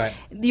 avatars. right.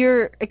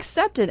 You're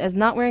accepted as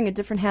not wearing a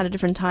different hat at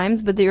different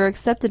times, but you're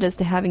accepted as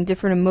to having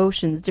different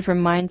emotions,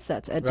 different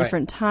mindsets at Right.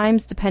 different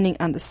times, depending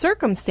on the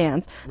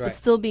circumstance, but Right.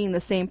 still being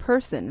the same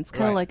person. It's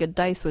kind of Right. like a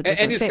dice with And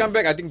different his face.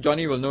 comeback, I think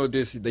Johnny will know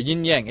this. The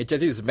yin yang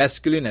actually is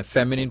masculine and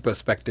feminine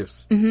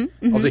perspectives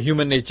of the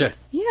human nature.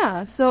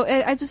 Yeah, so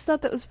I just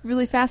thought that was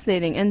really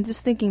fascinating. And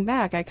just thinking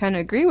back, I kind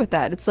of agree with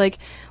that. It's like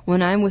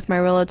when I'm with my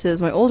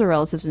relatives, my older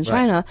relatives in Right.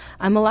 China,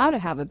 I'm allowed to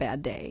have a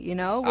bad day,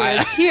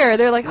 Whereas here,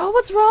 they're like, oh,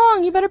 what's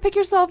wrong? You better pick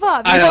yourself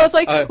up. It's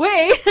like,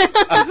 wait,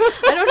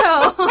 I don't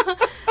know.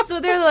 So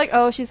they're like,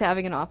 oh, she's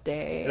having an off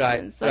day. Right,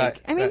 And it's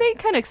like, right, they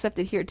kind of accept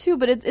it here too,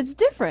 but it's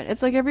different.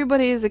 It's like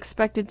everybody is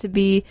expected to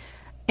be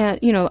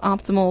at,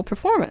 optimal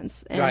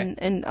performance.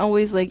 And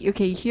always like,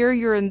 okay, here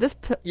you're in this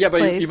place.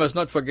 But you must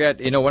not forget,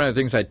 one of the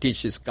things I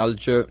teach is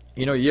culture.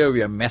 Here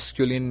we are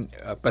masculine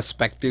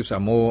perspectives are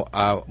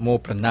more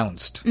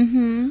pronounced.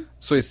 Mm-hmm.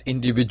 So it's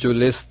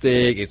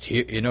individualistic. It's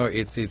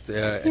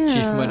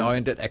achievement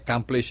oriented,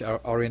 accomplish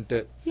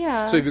oriented.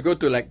 Yeah. So if you go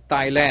to like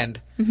Thailand,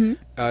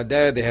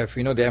 there they have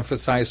they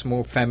emphasize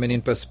more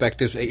feminine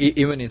perspectives.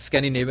 Even in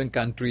Scandinavian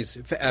countries,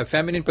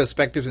 feminine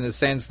perspectives in the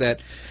sense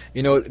that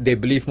they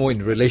believe more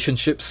in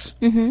relationships.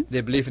 Mm-hmm.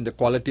 They believe in the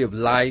quality of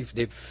life.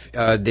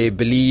 They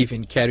believe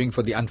in caring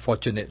for the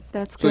unfortunate.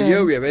 That's so good.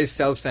 here we are very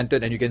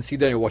self-centered, and you can see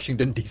that in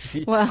Washington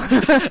D.C. Well,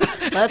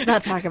 let's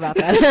not talk about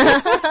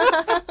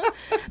that.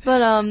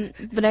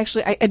 But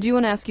actually, I do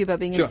want to ask you about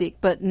being Sure. a Sikh.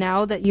 But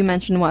now that you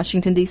mentioned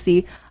Washington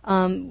D.C.,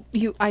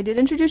 I did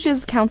introduce you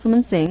as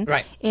Councilman Singh,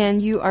 Right.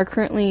 And you are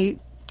currently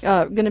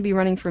going to be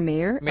running for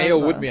mayor. Mayor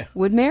of, Woodmere.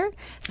 Woodmere.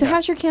 So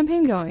how's your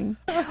campaign going?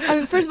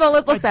 First of all,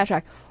 let's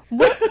backtrack.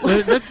 What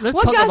Let's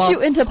what talk got about, you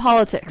into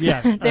politics?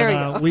 Yes, There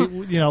and, we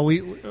go.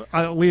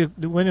 we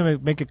want to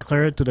make it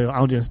clear to the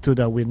audience too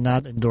that we're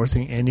not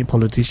endorsing any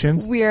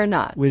politicians. We are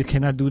not. We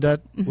cannot do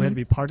that. We have to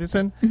be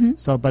partisan.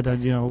 So, but we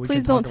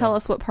Please can don't talk tell about-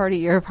 us what party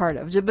you're a part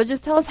of, but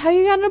just tell us how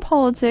you got into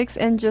politics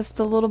and just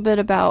a little bit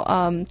about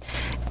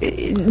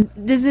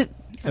does it?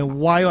 And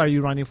why are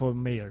you running for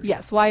mayor?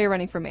 Yes, why you're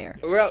running for mayor?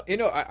 Well,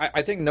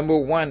 I think number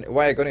one,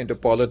 why I got into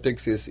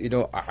politics is,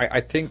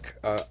 I think,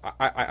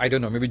 I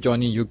don't know, maybe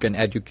Johnny, you can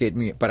educate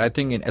me, but I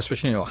think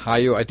especially in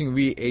Ohio, I think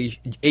we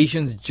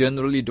Asians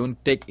generally don't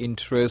take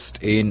interest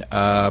in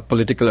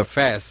political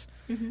affairs.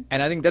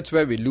 And I think that's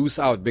where we lose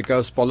out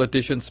because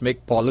politicians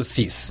make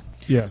policies.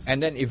 Yes.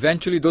 And then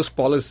eventually those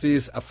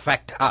policies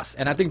affect us.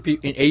 And I think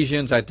in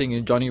Asians, I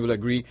think Johnny will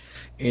agree,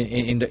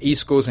 in the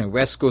East Coast and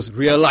West Coast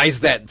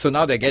realize that. So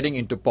now they're getting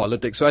into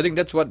politics. So I think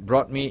that's what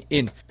brought me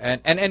in.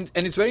 And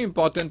it's very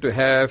important to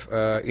have,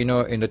 in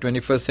the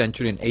 21st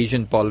century, an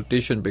Asian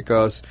politician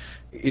because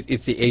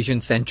it's the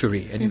Asian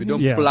century. And if we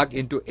don't plug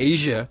into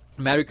Asia,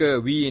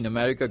 we in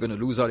America are going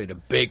to lose out in a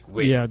big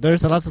way. Yeah,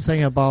 there's a lot to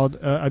say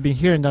about, I've been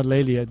hearing that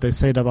lately. They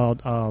said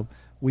about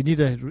we need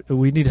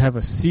to have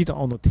a seat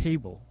on the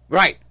table.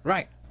 Right.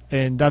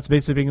 And that's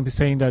basically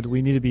saying that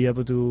we need to be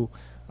able to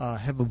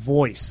have a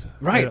voice,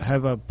 Right.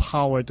 Have a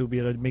power to be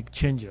able to make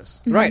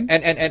changes. Right,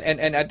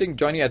 and I think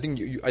Johnny, I think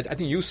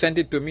you sent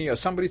it to me, or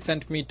somebody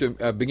sent me to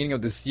beginning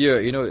of this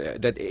year.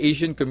 That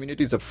Asian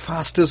community is the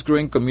fastest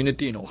growing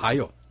community in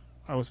Ohio.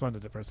 I was one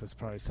of the persons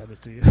probably sent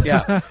it to you.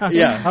 Yeah.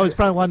 I was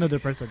probably one of the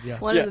person. Yeah.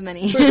 One of the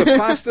many. So it's the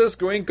fastest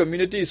growing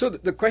community. So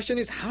the question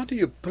is, how do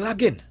you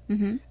plug in?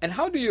 And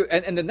how do you?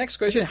 And the next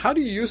question, how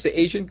do you use the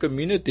Asian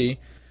community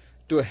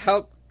to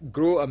help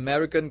grow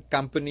American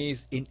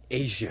companies in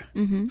Asia?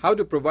 How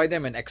to provide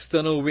them an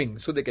external wing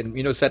so they can,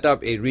 set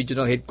up a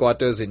regional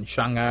headquarters in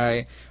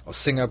Shanghai or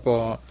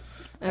Singapore.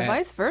 And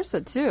vice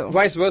versa too.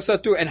 Vice versa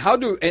too, and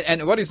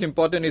and what is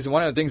important is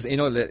one of the things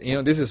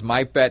this is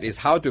my pet is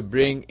how to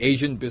bring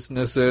Asian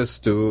businesses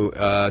to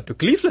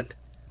Cleveland.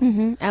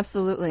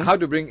 Absolutely. How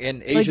to bring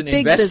in Asian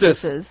big investors,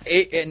 businesses.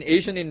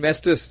 Asian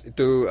investors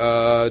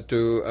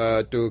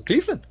to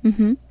Cleveland.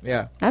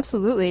 Yeah,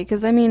 Absolutely,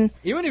 because I mean,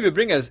 even if you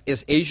bring as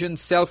Asian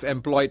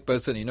self-employed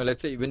person,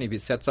 let's say even if he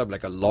sets up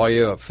like a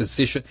lawyer or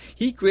physician,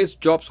 he creates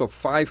jobs for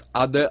 5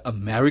 other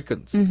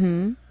Americans.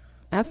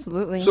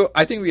 absolutely. So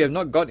I think we have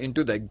not got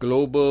into the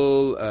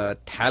global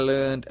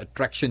talent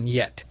attraction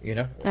yet.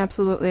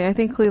 Absolutely. I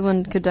think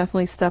Cleveland could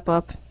definitely step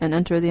up and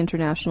enter the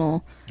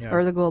international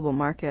or the global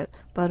market.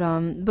 But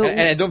And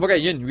don't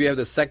forget, Yin, we have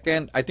the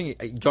second, I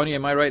think, Johnny,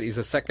 am I right, is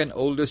the second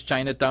oldest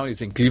Chinatown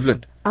is in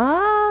Cleveland.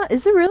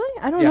 Is it really?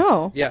 I don't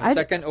know. Yeah,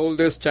 second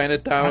oldest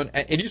Chinatown.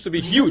 And it used to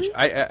be huge.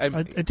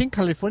 I think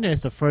California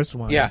is the first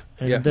one. Yeah,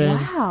 And yeah. then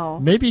Wow.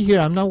 maybe here,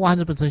 I'm not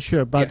 100%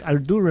 sure, but Yeah. I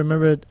do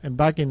remember it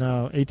back in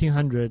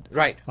 1800.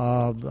 Right.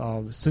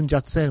 Sun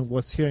Yat-sen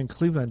was here in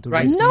Cleveland to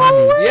Right. raise No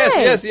money. way!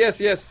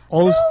 Yes.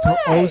 Old, No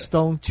way! Old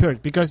Stone Church.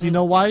 Because you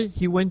know why?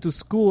 He went to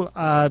school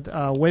at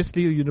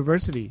Wesley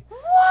University.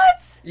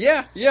 What?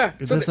 Yeah.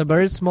 It's So just a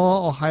very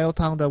small Ohio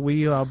town that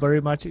we are very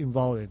much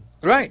involved in.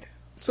 right.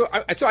 So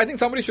I think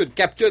somebody should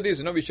capture this.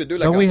 We should do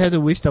like Don't we had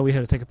to wish that we had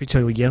to take a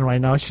picture with Yen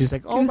right now? She's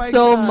like, oh I'm my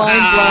so God. mind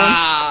blown.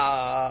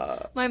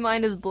 Ah. My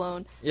mind is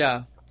blown.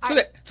 Yeah.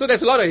 So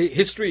there's a lot of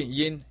history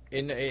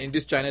in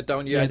this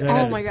Chinatown here. Yeah, And- there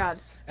Oh is. my God.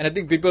 And I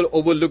think people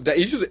overlook that.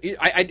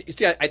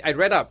 I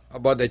read up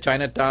about the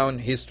Chinatown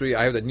history.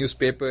 I have the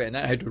newspaper, and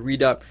I had to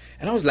read up.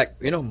 And I was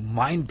like,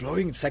 mind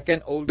blowing.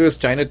 Second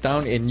oldest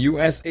Chinatown in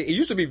USA. It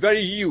used to be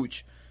very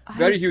huge.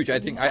 Very huge, I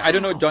think. I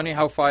don't know, Johnny,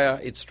 how far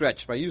it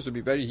stretched, but it used to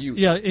be very huge.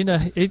 Yeah, in the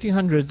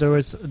 1800s,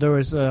 there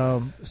was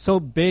so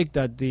big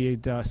that the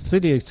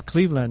city of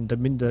Cleveland,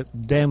 the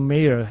damn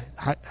mayor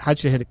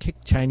actually had to kick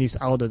Chinese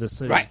out of the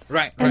city. Right.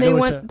 And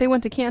Right. they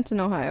went to Canton,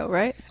 Ohio,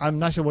 right? I'm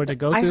not sure where they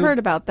go I to. heard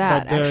about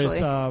that, but actually.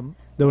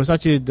 There was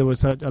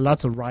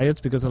lots of riots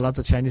because lots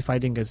of Chinese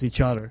fighting against each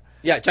other.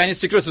 Yeah, Chinese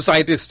secret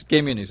societies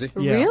came in, you see.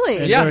 Yeah. Really?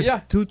 And Yeah, there was yeah.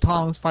 two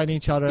towns fighting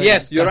each other.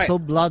 Yes, you're That's right. so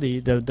bloody.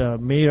 The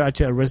mayor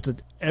actually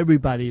arrested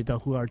everybody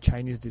who are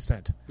Chinese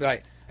descent.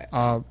 Right.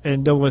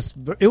 And it was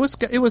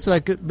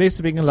like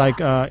basically like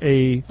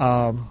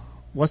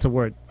what's the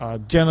word?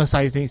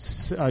 Genocide,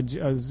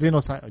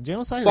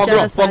 genocide.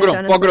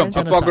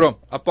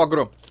 A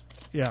pogrom.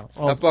 Yeah.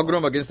 A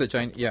pogrom against the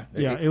Chinese. Yeah.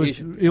 Yeah.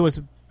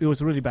 It was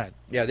really bad.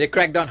 Yeah, they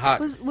cracked down hard.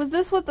 Was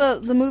this what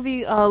the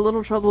movie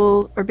Little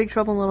Trouble or Big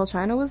Trouble in Little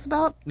China was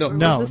about? No. Or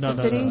No, was this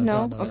the city?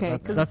 No. Okay.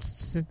 'cause-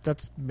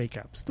 That's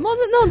makeup stuff. well,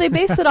 no, they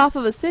based it off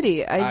of a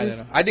city. I don't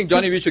know. I think,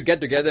 Johnny, we should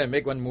get together and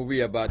make one movie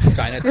about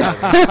Chinatown.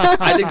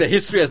 I think the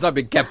history has not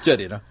been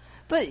captured,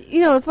 But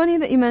funny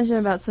that you mentioned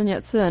about Sun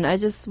Yat-sen. I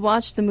just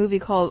watched a movie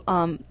called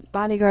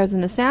Bodyguards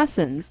and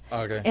Assassins.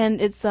 Okay. And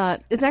it's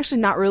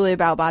actually not really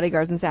about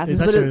bodyguards and assassins.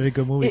 It's but actually a really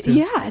good movie too.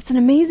 Yeah, it's an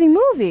amazing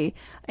movie.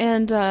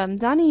 And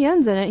Donnie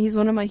Yen's in it. He's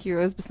one of my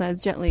heroes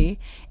besides Jet Li.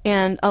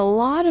 And a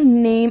lot of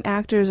name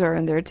actors are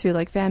in there too,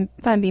 like Fan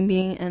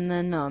Bingbing. And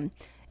then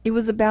it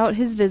was about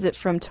his visit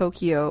from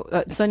Tokyo,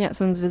 Sun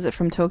Yat-sen's visit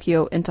from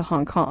Tokyo into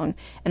Hong Kong,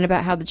 and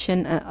about how the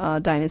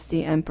Qin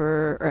dynasty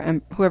emperor or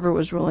whoever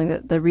was ruling,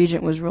 the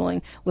regent was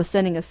ruling, was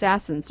sending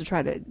assassins to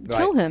try to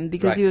kill him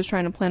because he was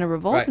trying to plan a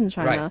revolt in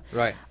China.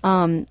 Right.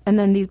 And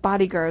then these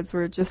bodyguards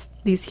were just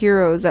these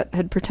heroes that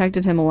had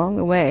protected him along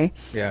the way.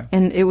 Yeah.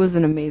 And it was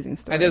an amazing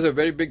story. And there's a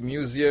very big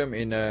museum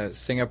in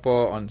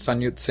Singapore on Sun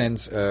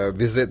Yat-sen's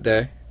visit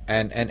there,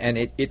 and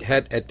it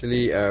had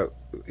actually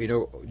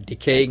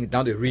decaying.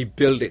 Now they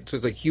rebuild it, so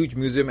it's a huge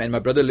museum. And my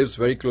brother lives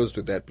very close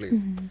to that place.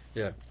 Mm-hmm.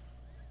 Yeah.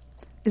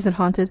 Is it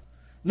haunted?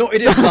 No,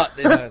 it is not.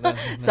 No.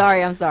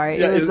 Sorry, I'm sorry.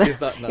 Yeah, it was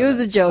it's not. No, it was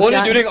no. a joke. Only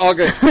John. during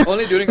August.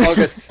 Only during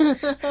August,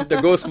 the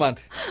ghost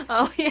month.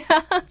 Oh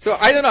yeah. So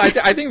I don't know.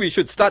 I think we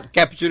should start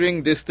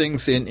capturing these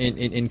things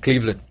in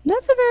Cleveland.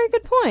 That's a very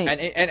good point.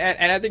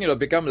 And I think it'll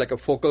become like a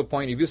focal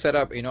point if you set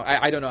up.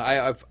 I don't know.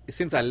 I've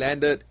since I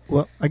landed.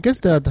 Well, I guess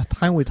the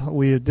time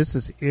this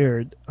is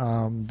aired,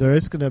 there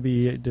is going to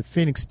be the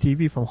Phoenix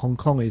TV from Hong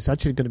Kong is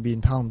actually going to be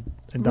in town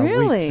in that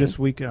Really? week. This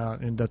week,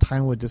 in the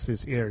time where this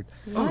is aired,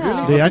 Oh, Wow.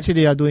 really? they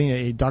actually are doing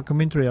a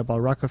documentary about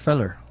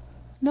Rockefeller.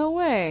 No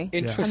way.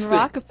 Interesting. And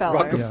Rockefeller.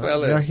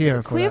 Rockefeller. They're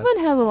here for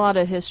Cleveland has a lot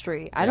of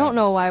history. I don't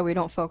know why we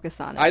don't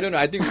focus on it. I don't know.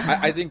 I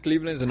think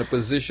Cleveland is in a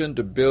position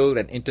to build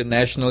an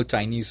international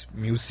Chinese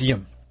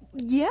museum,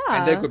 yeah.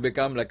 and that could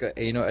become like a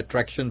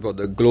attraction for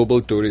the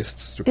global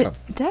tourists to come.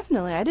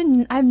 Definitely.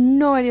 I have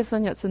no idea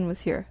Sun Yat-sen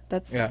was here.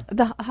 That's Yeah.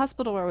 the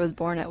hospital where I was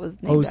born at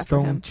was named Old after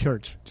Stone him.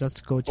 Church.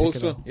 Just go check Old it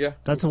Stone, out. yeah.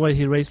 That's why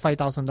he raised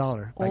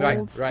 $5,000. Old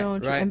Right, Stone right,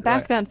 Church. right, And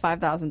back right. then,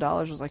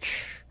 $5,000 was like,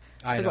 shh.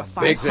 I It's know. like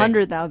Big thing.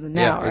 500,000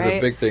 now, Yeah, it was right?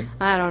 a big thing.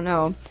 I don't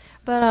know.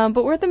 But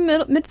we're at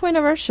the midpoint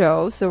of our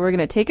show, so we're going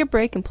to take a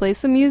break and play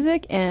some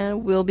music,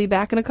 and we'll be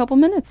back in a couple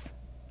minutes.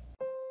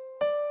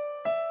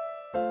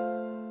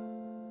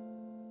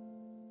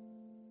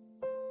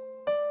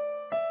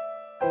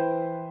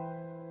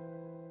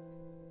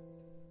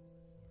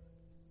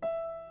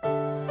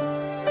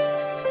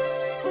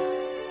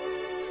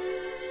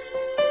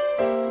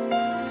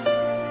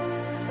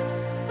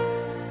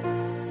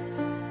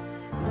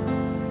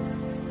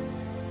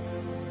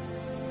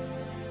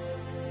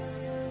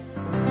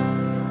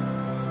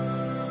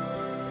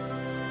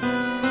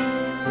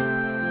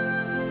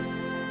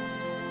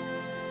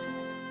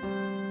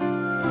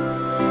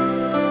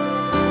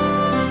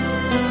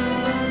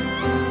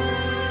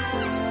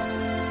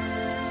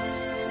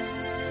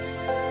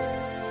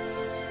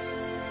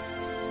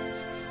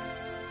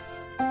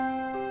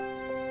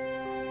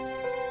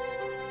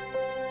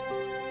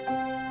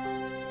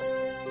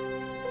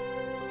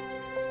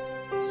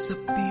 Sa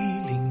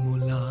piling mo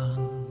lang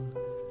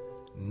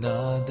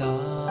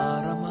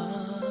nadarama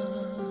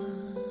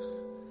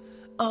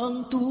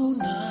ang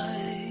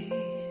tunay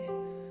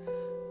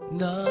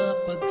na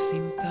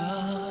pagsinta.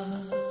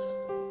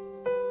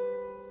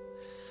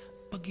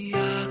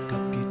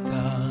 Pagyakap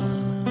kita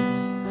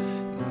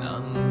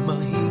ng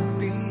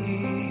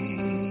mahigpit,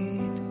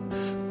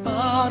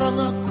 parang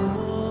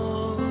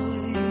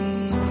ako'y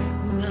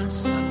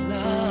nasa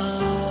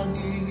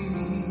langit.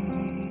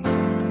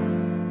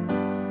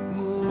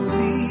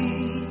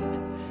 Ngunit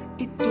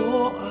ito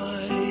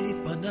ay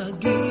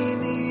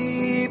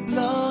panaginip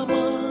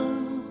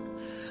lamang,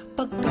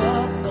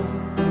 pagkat ang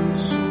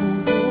puso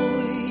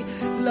mo'y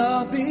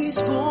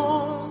labis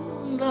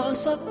kong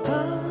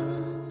nasaktan.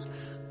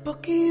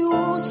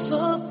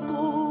 Pakiusap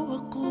ko,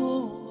 ako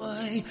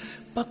ay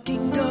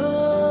pakinggan.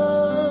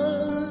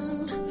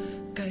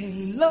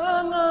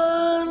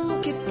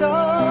 Kailangan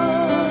kita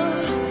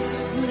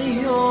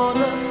ngayon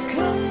at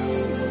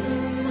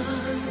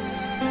kailanman.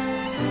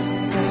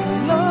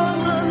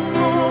 Kailangan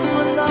mong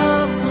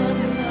malaman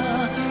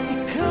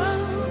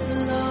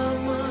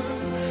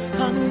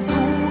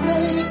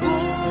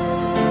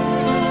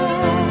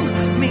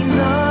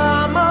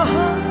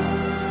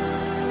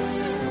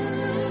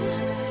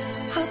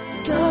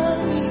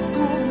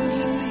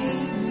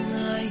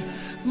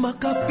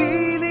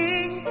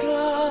makapiling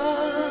ka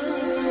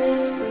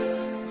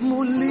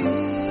muli.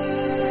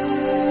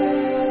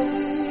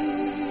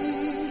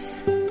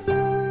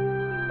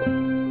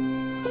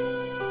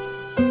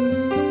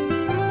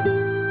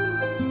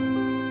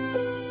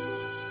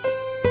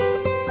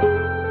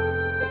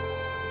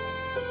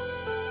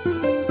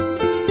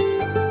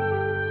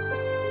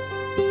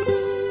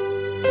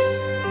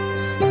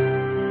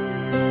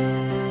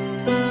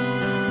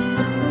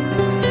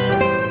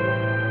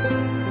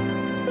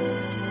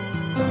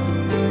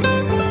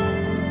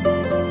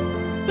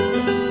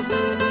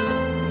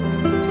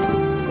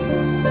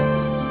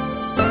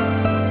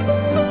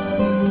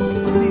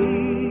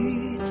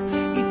 Ngunit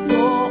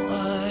ito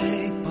ay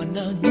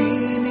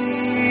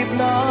panaginip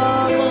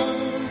lamang,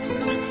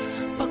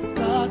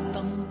 pagkat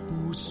ang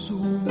puso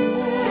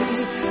mo'y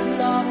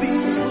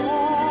labis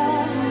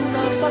kong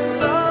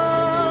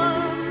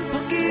nasaktan.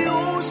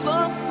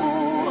 Pakiusap ko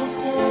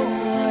ako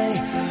ay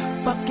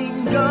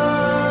pakinggan.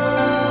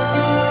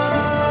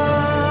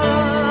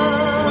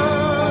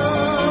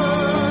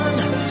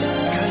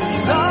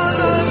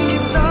 Kailangan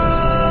kita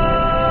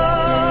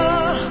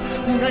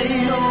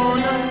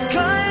ngayon at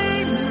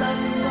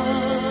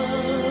kailanman.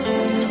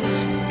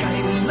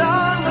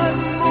 Kailangan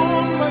mo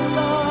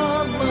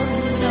malaman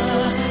na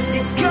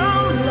ikaw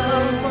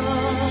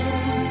lamang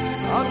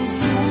ang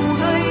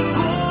tunay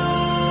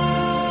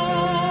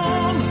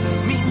kong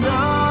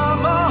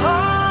minamahal,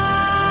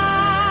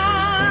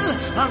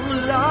 ang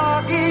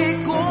lagi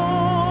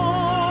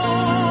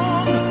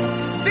kong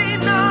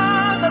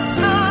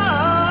dinadasal.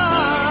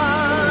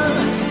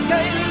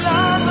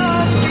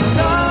 Kailangan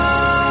kita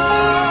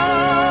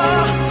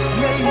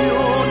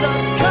ngayon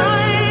at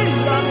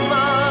kailanman.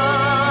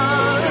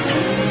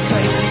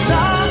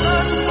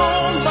 Kailangan mo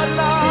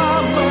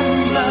malaman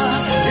na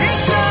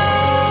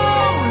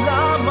ikaw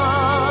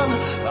lamang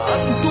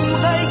ang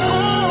tunay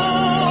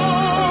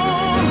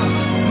kong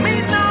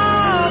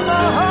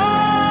minamahal.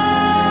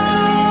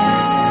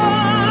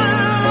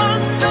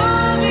 Ang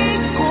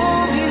tanging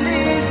kong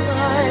hiling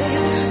ay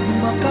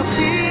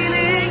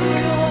makapiling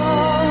ka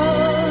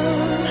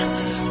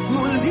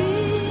muli.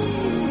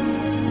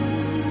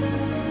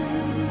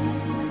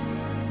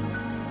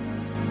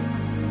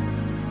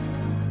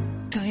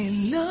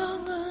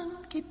 Kailangan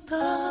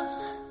kita.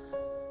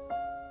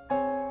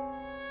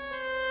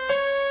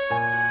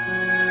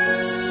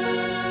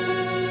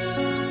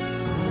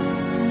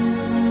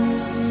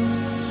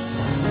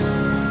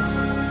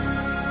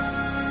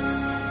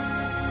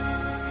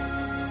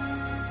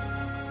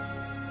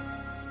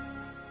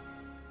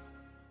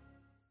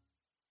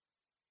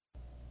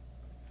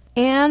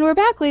 And we're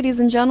back,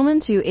 ladies and gentlemen,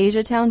 to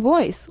Asia Town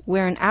Voice.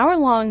 We're an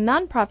hour-long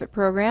nonprofit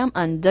program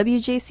on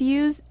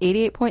WJCU's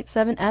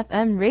 88.7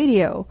 FM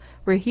radio.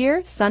 We're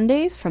here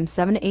Sundays from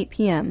 7 to 8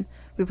 p.m.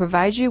 We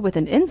provide you with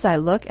an inside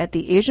look at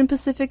the Asian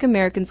Pacific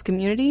Americans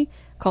community,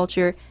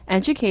 culture,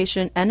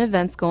 education, and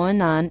events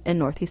going on in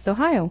Northeast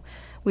Ohio.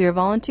 We are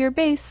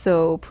volunteer-based,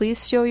 so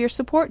please show your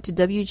support to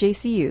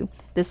WJCU.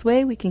 This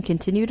way, we can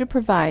continue to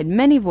provide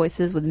many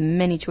voices with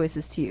many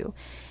choices to you.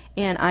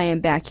 And I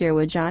am back here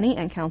with Johnny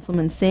and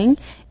Councilman Singh.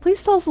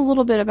 Please tell us a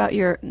little bit about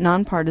your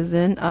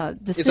nonpartisan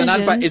decision.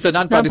 It's a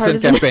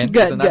nonpartisan campaign.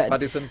 Good, It's a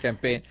nonpartisan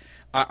campaign.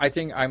 I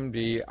think I'm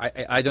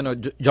I don't know,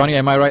 Johnny,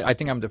 am I right? I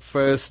think I'm the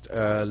first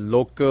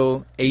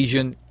local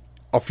Asian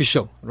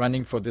official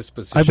running for this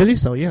position. I believe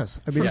so.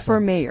 Yes, I believe for so.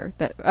 mayor,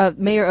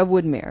 mayor of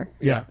Woodmere.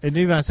 Yeah, and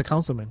even as a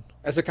councilman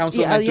As a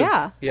councilman.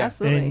 Yeah, yeah.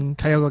 absolutely. in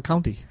Cuyahoga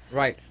County.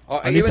 Right.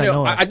 Or At least I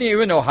know it. I think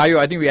even Ohio,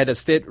 I think we had a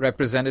state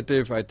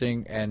representative, I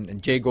think,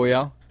 and Jay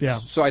Goyal. Yeah.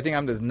 So I think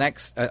I'm the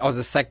next, or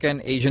the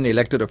second Asian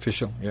elected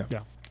official. Yeah.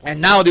 Yeah. And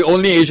now the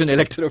only Asian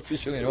elected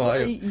official in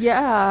Ohio.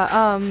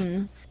 Yeah,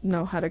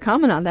 know how to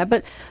comment on that.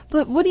 But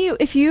what do you,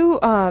 if you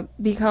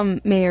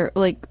become mayor,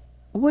 like,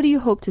 what do you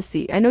hope to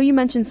see? I know you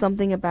mentioned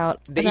something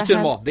about The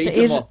Eaton Mall. The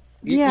Eaton Mall.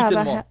 Yeah,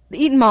 Eaton Mall. the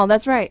Eaton Mall.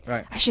 That's right.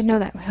 Right. I should know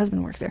that. My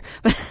husband works there.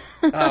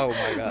 Oh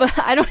my God. But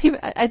I don't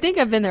even. I think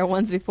I've been there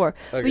once before.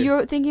 But Okay. you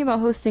were thinking about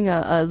hosting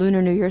a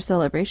Lunar New Year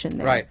celebration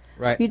there. Right,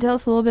 right. Can you tell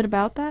us a little bit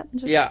about that?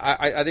 Yeah,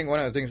 I think one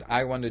of the things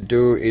I want to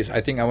do is I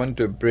want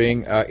to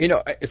bring,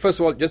 first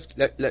of all, just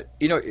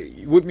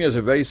Woodmere is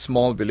a very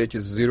small village.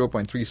 It's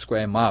 0.3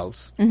 square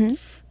miles. Mm-hmm.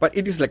 But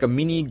it is like a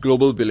mini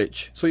global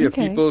village. So you have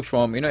Okay. people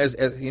from, as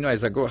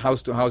I go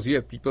house to house, you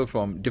have people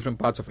from different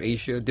parts of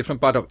Asia, different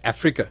part of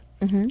Africa,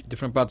 Mm-hmm.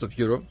 different parts of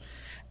Europe.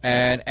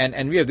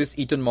 And we have this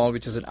Eaton Mall,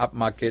 which is an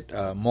upmarket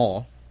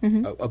mall,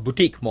 Mm-hmm. a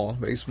boutique mall,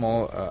 very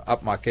small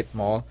upmarket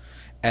mall.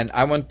 And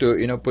I want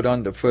to, put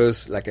on the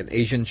first, like an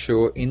Asian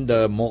show in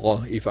the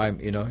mall if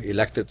I'm,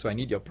 elected. So I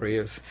need your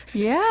prayers.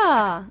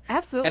 Yeah,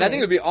 absolutely. And I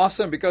think it'll be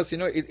awesome because,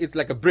 it's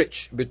like a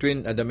bridge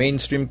between the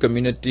mainstream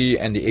community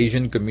and the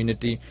Asian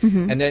community.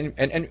 Mm-hmm. And then,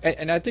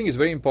 and I think it's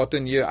very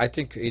important here, I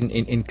think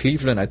in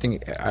Cleveland, I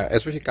think,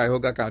 especially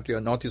Cuyahoga County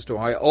or Northeast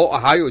Ohio, or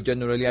Ohio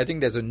generally, I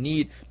think there's a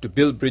need to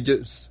build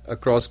bridges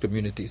across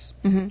communities.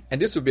 Mm-hmm.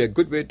 And this would be a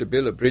good way to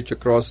build a bridge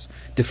across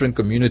different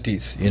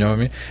communities, you know what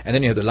I mean? And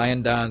then you have the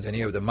lion dance and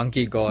you have the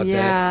monkey God.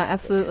 Yeah,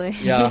 absolutely.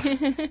 Yeah.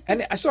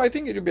 And so I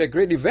think it would be a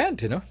great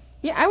event, you know.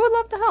 Yeah, I would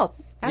love to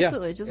help.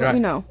 Absolutely. Yeah, Just let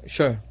me know.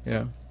 Sure,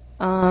 yeah.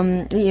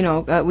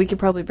 We could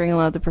probably bring a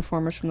lot of the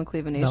performers from the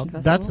Cleveland Nation No,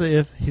 Festival. that's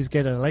if he's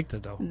getting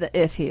elected, though.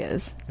 If he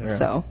is. Yeah.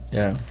 So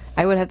Yeah.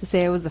 I would have to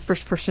say I was the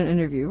first person to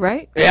interview,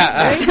 right? Yeah.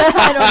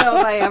 I don't know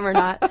if I am or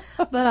not.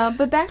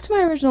 But back to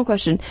my original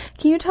question.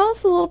 Can you tell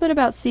us a little bit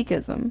about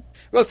Sikhism?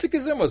 Well,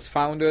 Sikhism was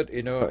founded,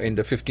 in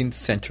the 15th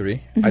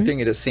century. I think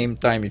at the same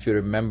time, if you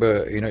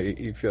remember,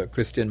 if you're a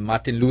Christian,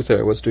 Martin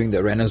Luther was doing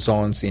the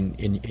Renaissance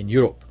in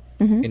Europe,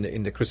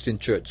 in the Christian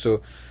church.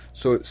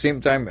 So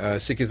same time,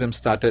 Sikhism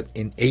started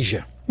in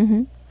Asia,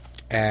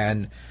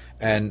 and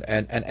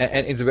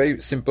it's a very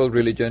simple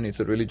religion. It's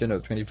a religion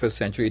of the 21st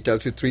century. It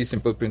tells you 3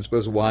 simple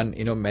principles. One,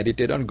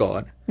 meditate on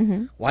God.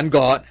 One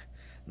God.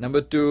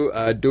 Number 2,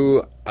 have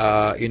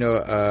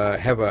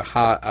a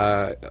heart,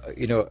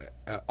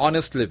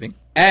 honest living,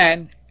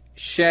 and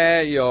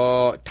share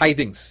your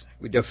tithings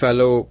with your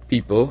fellow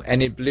people.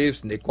 And it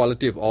believes in the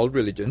equality of all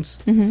religions.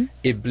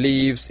 It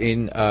believes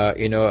in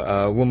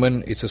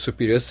woman is a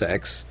superior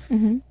sex.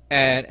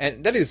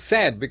 And that is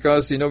sad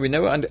because we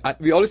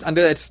always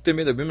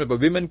underestimate the women, but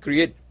women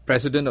create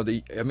president of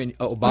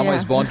Obama Yeah.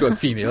 is born to a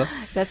female.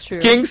 That's true.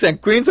 Kings and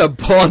queens are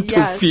born to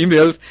Yes.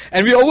 females,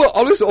 and we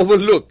always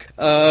overlook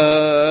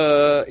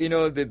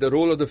the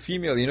role of the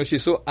female.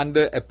 She's so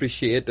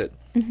underappreciated.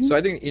 So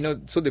I think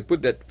so they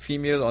put that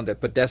female on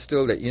that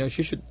pedestal that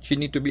she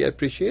need to be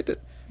appreciated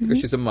because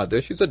she's a mother,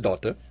 she's a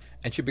daughter,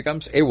 and she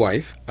becomes a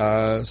wife.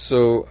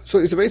 So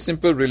it's a very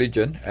simple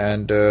religion,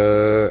 and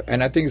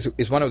I think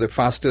it's one of the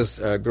fastest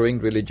growing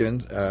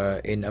religions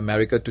in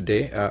America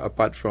today,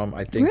 apart from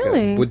I think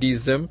Really?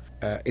 Buddhism,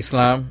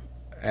 Islam,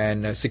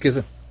 and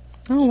Sikhism.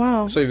 Oh,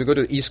 wow. So if you go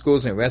to the East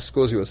Coast and West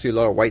Coast, you will see a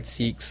lot of white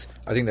Sikhs.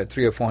 I think there are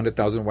 300,000 or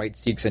 400,000 white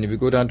Sikhs. And if you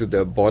go down to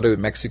the border with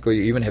Mexico,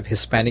 you even have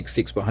Hispanic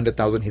Sikhs, about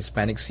 100,000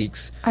 Hispanic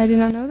Sikhs. I did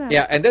not know that.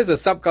 Yeah, and there's a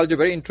subculture,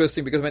 very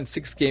interesting, because when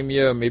Sikhs came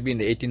here, maybe in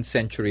the 18th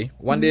century,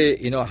 one day,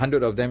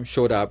 100 of them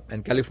showed up,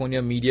 and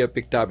California media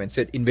picked up and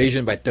said,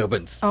 invasion by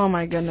turbans. Oh,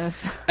 my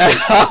goodness.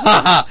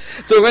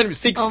 So when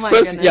Sikhs Oh my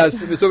first,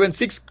 goodness. so when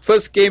Sikhs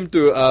first came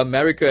to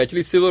America,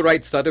 actually civil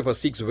rights started for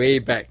Sikhs way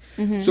back.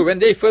 So when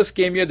they first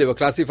came here, they were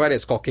classified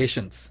as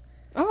Caucasians.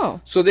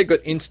 Oh. So they got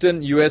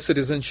instant U.S.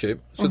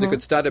 citizenship. So they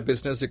could start a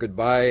business. They could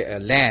buy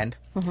land,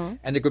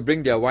 and they could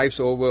bring their wives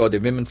over or their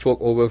women folk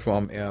over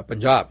from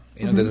Punjab.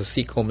 There's a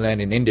Sikh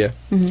homeland in India.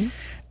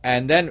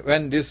 And then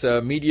when this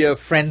media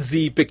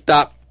frenzy picked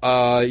up,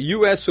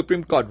 U.S.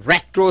 Supreme Court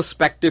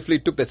retrospectively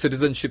took the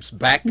citizenships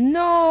back.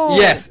 No.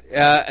 Yes.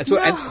 And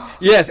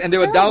they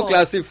were down terrible.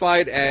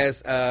 classified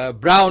as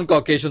brown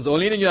Caucasians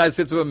only in the United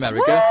States of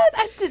America. What?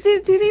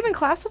 Do they even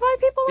classify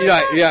people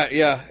like that?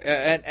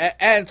 Yeah.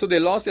 And so they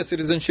lost their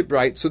citizenship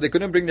rights, so they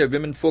couldn't bring their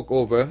women folk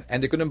over,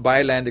 and they couldn't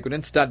buy land, they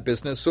couldn't start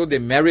business, so they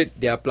married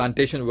their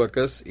plantation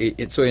workers.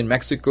 So in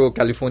Mexico,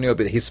 California,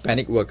 with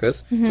Hispanic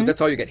workers. So that's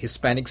how you get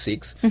Hispanic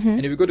Sikhs. And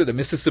if you go to the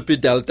Mississippi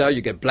Delta,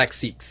 you get black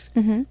Sikhs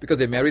because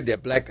they married their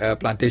black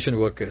plantation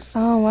workers.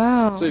 Oh,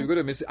 wow. So if you go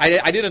to Mississippi,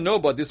 I didn't know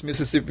about this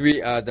Mississippi,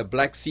 the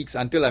black Sikhs,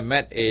 until I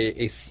met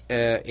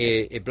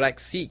a black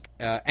Sikh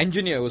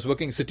engineer who was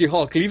working in City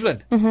Hall,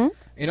 Cleveland.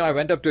 I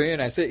went up to him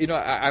and I said,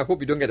 I hope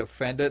you don't get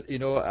offended.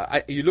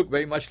 You look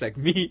very much like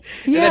me.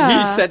 And then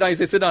Yeah. he sat down, he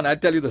said, sit down, I'll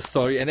tell you the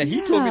story. And then he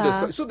told me the Yeah.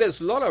 story. So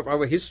there's a lot of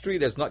our history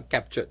that's not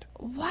captured.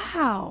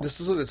 Wow.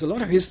 So there's a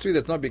lot of history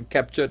that's not being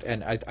captured,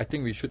 and I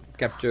think we should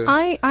capture.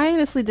 I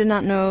honestly did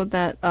not know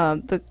that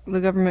the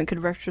government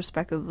could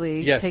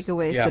retrospectively Yes, take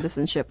away yeah.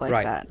 citizenship like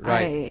right, that.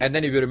 right. And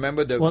then if you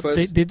remember the Well, first...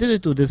 they did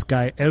it to this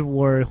guy,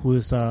 Edward,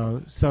 who's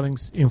selling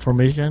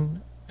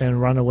information and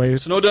run away.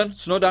 Snowden.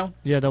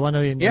 Yeah, the one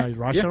in Yeah,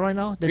 Russia yeah. right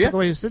now. They Yeah. took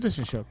away his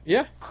citizenship.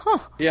 Yeah.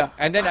 Yeah.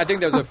 And then I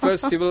think there was the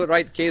first civil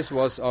rights case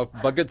was of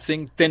Bhagat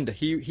Singh Thind.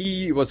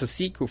 He was a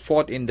Sikh who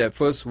fought in the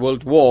First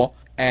World War,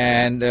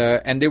 and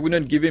they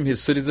wouldn't give him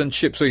his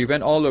citizenship. So he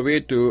went all the way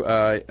to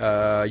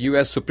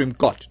U.S. Supreme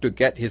Court to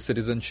get his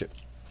citizenship.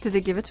 Did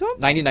they give it to him?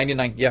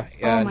 1999. Yeah.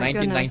 Oh, my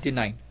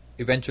 1999.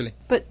 Eventually.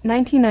 But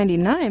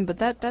 1999. But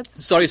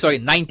that's. Sorry.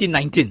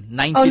 1919. Oh,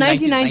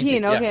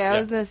 1919. Okay, Yeah, I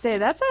was going to say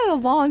that's a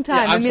long time.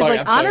 Yeah, I I'm mean, sorry,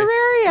 it's like I'm sorry.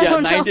 honorary. I Yeah,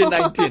 don't know.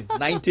 1919.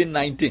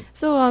 1919.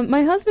 So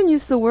my husband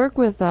used to work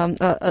with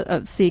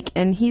a Sikh,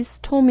 and he's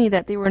told me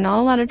that they were not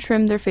allowed to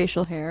trim their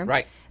facial hair.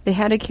 Right. They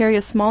had to carry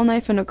a small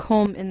knife and a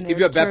comb in their If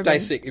you're turban.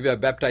 baptized Sikh. If you're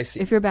baptized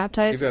Sikh. If you're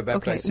baptized? If you're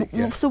baptized okay. Sikh,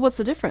 yeah. So what's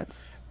the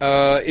difference?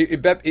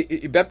 If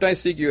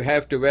baptized Sikh, you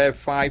have to wear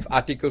 5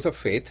 articles of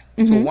faith.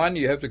 So one,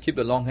 you have to keep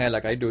the long hair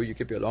like I do. You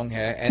keep your long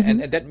hair,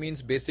 and that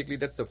means basically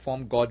that's the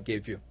form God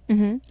gave you.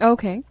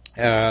 Okay.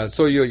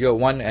 So you're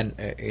one, and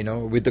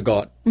with the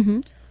God.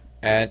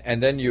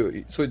 And then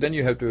you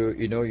have to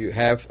you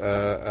have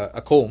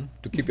a comb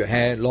to keep your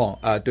hair long,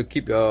 to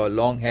keep your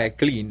long hair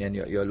clean and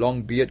your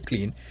long beard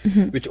clean,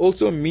 which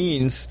also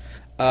means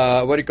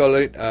what do you call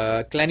it?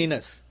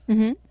 Cleanliness.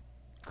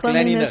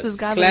 Cleanliness is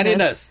godliness.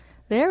 Cleanliness.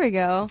 There we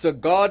go. So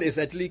God is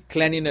actually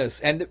cleanliness,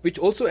 and which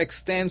also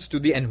extends to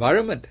the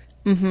environment.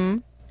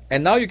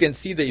 And now you can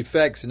see the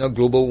effects,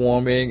 global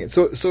warming.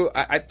 So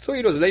I thought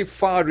it was very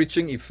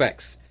far-reaching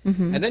effects.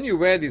 And then you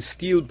wear this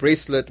steel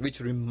bracelet,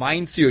 which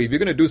reminds you, if you're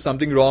going to do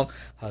something wrong,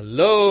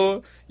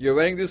 hello, you're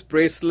wearing this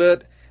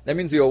bracelet. That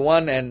means you're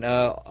one and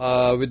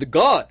with the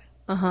God.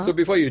 So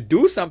before you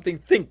do something,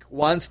 think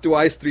once,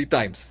 twice, 3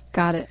 times.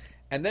 Got it.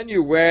 And then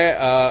you wear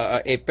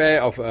a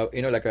pair of,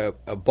 like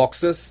a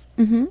boxers,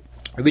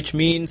 which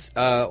means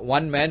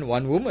one man,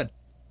 one woman.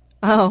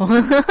 Oh.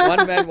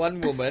 One man,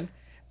 one woman.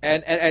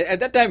 And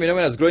at that time, when I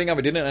was growing up,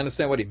 I didn't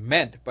understand what it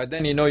meant. But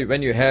then,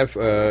 when you have,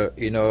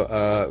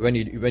 when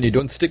you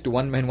don't stick to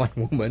one man, one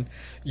woman,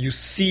 you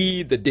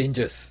see the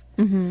dangers.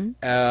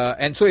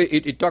 And so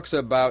it talks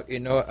about,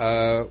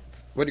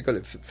 what do you call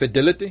it?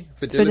 Fidelity.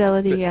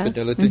 Fidelity, yeah.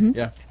 Fidelity,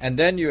 yeah. And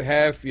then you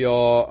have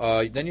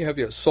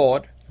your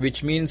sword,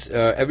 which means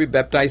every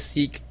baptized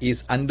Sikh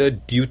is under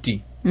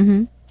duty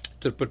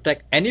to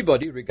protect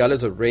anybody,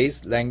 regardless of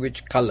race,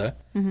 language, color,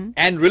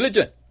 and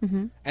religion.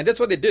 And that's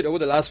what they did over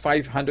the last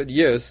 500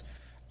 years.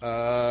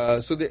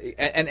 So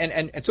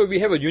we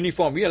have a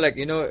uniform. We are like,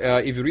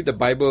 if you read the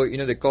Bible,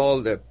 they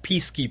call the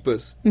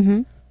peacekeepers.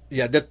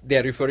 Yeah, that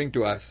they're referring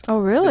to us. Oh,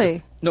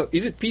 really? No,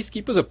 is it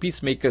peacekeepers or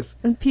peacemakers?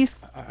 And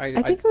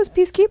I think it was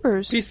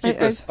peacekeepers.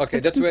 Peacekeepers.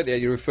 Okay, that's where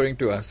they're referring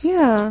to us.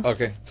 Yeah.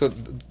 Okay,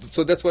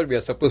 so that's what we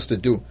are supposed to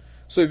do.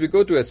 So if you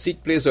go to a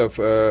Sikh place of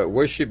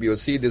worship, you'll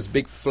see this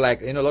big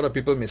flag. A lot of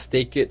people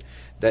mistake it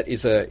that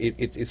it's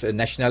a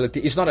nationality.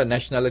 It's not a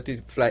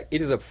nationality flag.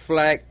 It is a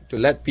flag to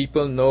let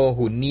people know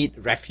who need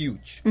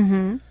refuge.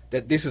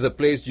 That this is a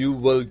place you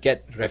will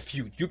get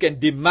refuge. You can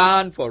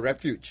demand for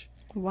refuge.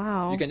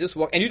 Wow. You can just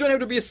walk, and you don't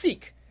have to be a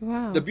Sikh.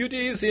 Wow. The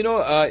beauty is,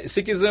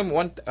 Sikhism,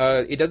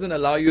 it doesn't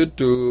allow you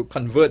to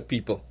convert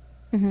people.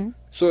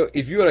 So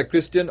if you are a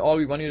Christian, all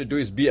we want you to do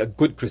is be a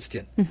good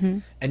Christian.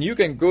 And you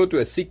can go to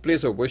a Sikh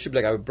place of worship,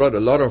 like I've brought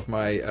a lot of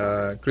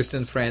my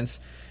Christian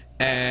friends,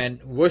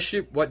 and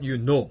worship what you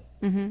know,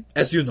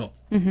 as you know.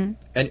 And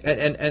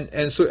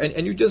so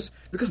you just,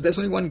 because there's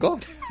only one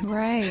God.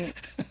 Right.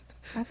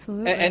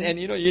 Absolutely. And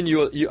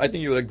I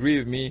think you will agree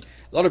with me,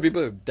 a lot of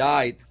people have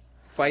died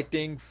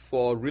fighting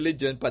for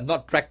religion but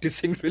not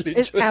practicing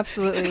religion.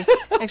 Absolutely.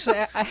 Actually,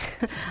 I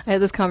had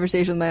this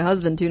conversation with my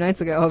husband 2 nights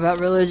ago about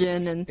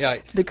religion and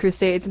the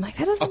Crusades. I'm like,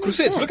 that doesn't make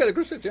Crusades. sense. Look at the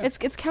Crusades. Yeah. It's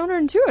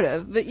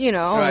counterintuitive, but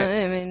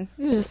Right. I mean,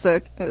 it was just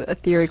a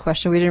theory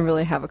question. We didn't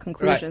really have a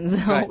conclusion,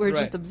 so we're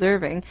just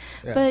observing.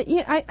 Yeah. But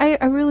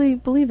I really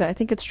believe that. I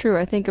think it's true.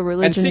 I think a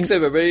religion. And Sikhs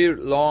have a very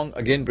long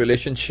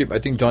relationship. I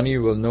think Johnny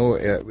will know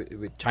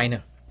with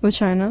China. With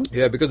China?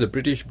 Yeah, because the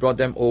British brought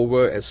them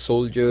over as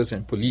soldiers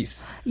and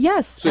police.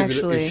 Yes, so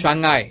actually. If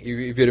Shanghai,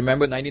 if you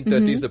remember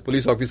 1930s, the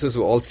police officers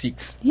were all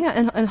Sikhs.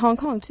 Yeah, and Hong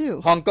Kong too.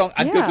 Hong Kong,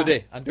 until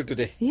today.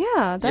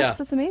 Yeah,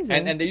 that's amazing.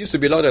 And there used to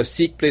be a lot of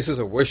Sikh places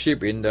of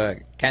worship in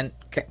the Canton,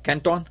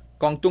 Guangdong,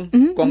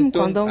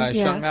 Guangdong,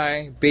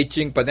 Shanghai,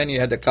 Beijing. But then you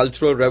had the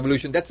Cultural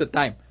Revolution. That's the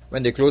time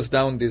when they closed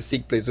down the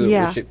Sikh places of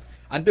worship.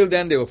 Until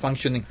then, they were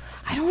functioning.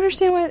 I don't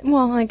understand why.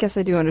 Well, I guess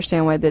I do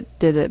understand why they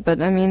did it,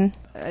 but I mean,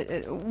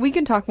 we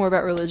can talk more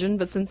about religion.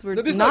 But since we're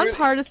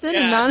non-partisan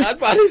and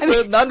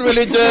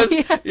non-religious,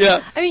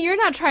 I mean, you're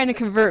not trying to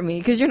convert me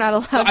because you're not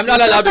allowed. I'm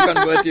not allowed to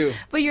convert you.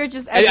 But you're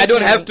just. I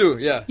don't have to.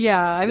 Yeah.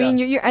 Yeah, I mean,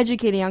 you're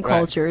educating on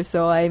culture,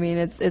 so I mean,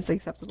 it's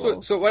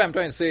acceptable. So what I'm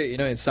trying to say,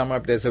 in sum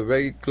up, there's a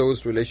very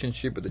close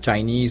relationship with the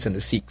Chinese and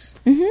the Sikhs.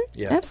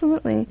 Yeah,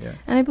 absolutely. Yeah.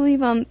 And I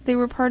believe they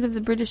were part of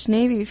the British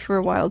Navy for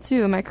a while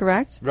too. Am I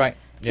correct? Right.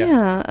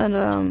 Yeah,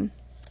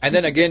 and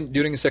then again,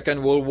 during the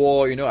Second World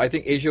War, I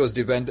think Asia was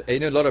divided.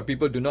 A lot of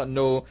people do not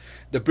know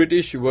the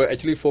British were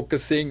actually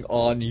focusing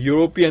on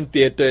European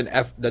theatre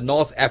and the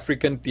North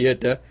African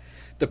theatre.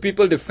 The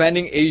people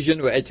defending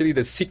Asian were actually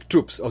the Sikh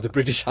troops of the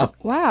British Army.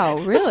 Wow,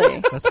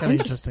 really? That's kind of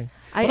interesting.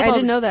 I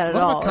didn't know that at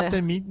all. What about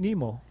Captain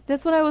Nemo?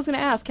 That's what I was going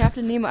to ask,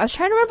 Captain Nemo. I was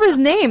trying to remember his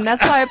name.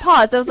 That's why I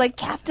paused. I was like,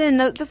 Captain.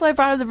 That's why I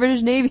brought up the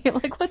British Navy. I'm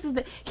like, what's his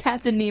name?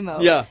 Captain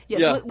Nemo. Yeah.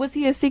 Was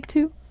he a Sikh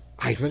too?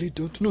 I really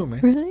don't know,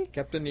 man. Really?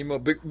 Captain Nemo.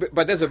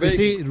 But that's a very... Is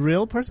he a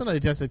real person or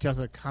just a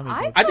comic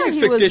book? I think it's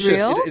fictitious.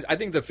 Real? I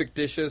think the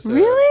fictitious...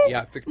 Really?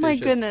 Yeah, fictitious. My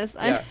goodness.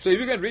 Yeah. So if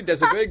you can read,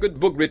 there's a very good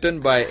book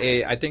written by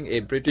a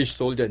British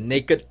soldier,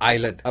 Naked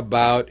Island,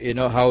 about,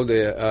 how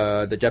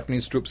the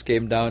Japanese troops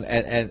came down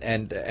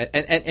and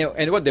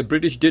what the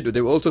British did.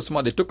 They were also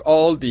smart. They took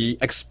all the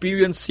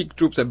experienced Sikh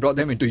troops and brought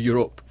them into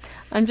Europe.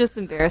 I'm just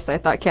embarrassed. I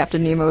thought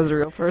Captain Nemo was a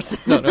real person.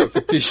 No,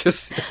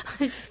 fictitious.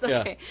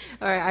 Okay.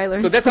 All right, I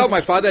learned. So that's how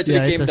my father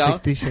actually came down. It's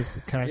a fictitious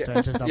character.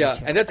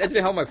 And that's actually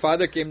how my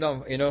father came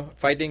down,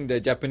 fighting the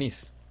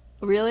Japanese.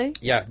 Really?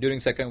 Yeah, during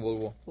Second World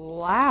War.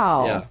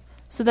 Wow. Yeah.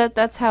 So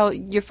that's how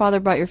your father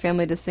brought your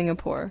family to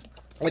Singapore.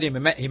 Well, he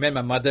met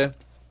my mother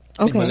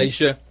in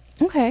Malaysia.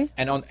 Okay.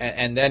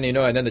 And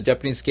then the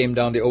Japanese came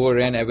down, they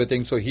overran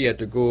everything, so he had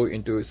to go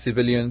into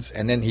civilians,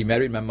 and then he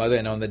married my mother,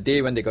 and on the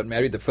day when they got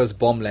married, the first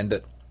bomb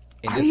landed.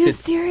 Are you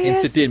serious? In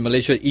city in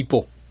Malaysia,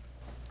 Ipoh.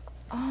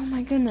 Oh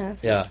my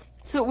goodness. Yeah.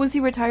 So was he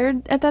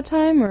retired at that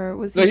time, or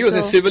was he? No, he was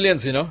in still-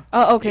 civilians, you know.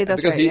 Oh, okay,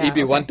 that's because right. he'd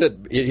be okay.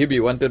 wanted. He'd be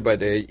wanted by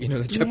the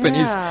the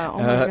Japanese. Yeah,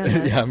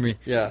 oh my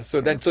goodness.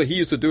 So he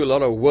used to do a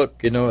lot of work,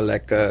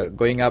 like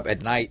going up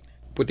at night,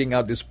 putting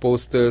out these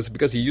posters,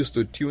 because he used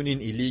to tune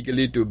in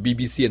illegally to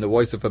BBC and the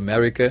Voice of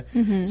America.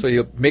 Mm-hmm. So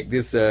he'll make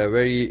this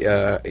very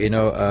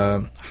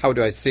how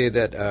do I say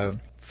that,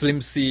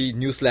 flimsy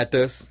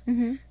newsletters,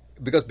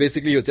 because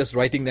basically you're just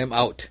writing them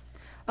out.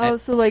 Oh,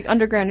 so like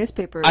underground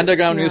newspapers.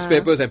 Underground Yeah.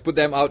 newspapers, and put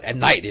them out at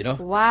night,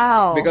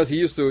 Wow. because he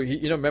used to,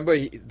 remember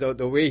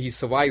the way he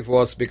survived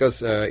was because,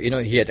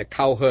 he had a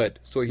cow herd,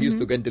 so he used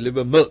to go and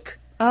deliver milk.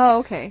 Oh,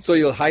 okay. So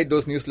you'll hide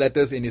those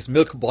newsletters in his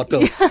milk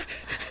bottles.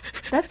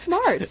 That's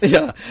smart.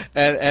 Yeah,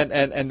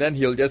 and then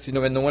he'll just,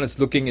 when no one is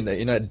looking in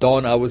the, at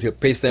dawn hours, he'll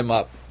paste them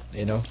up,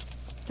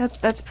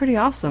 That's pretty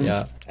awesome.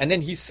 Yeah, and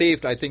then he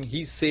saved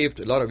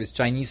a lot of his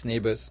Chinese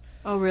neighbors.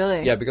 Oh,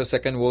 really? Yeah, because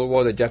Second World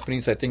War, the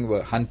Japanese, I think,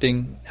 were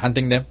hunting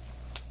them.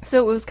 So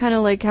it was kind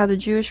of like how the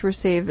Jewish were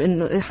saved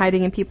and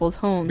hiding in people's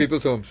homes.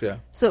 People's homes, yeah.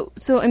 So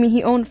I mean,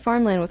 he owned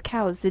farmland with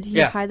cows. Did he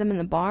Yeah. hide them in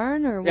the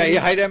barn, or? Yeah, he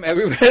hid them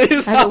everywhere in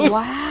his house.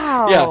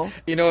 Wow. Yeah,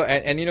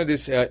 and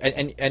this,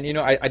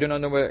 I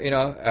don't know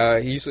where,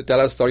 he used to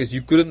tell us stories.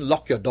 You couldn't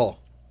lock your door,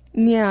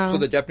 Yeah. so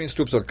the Japanese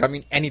troops would come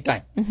in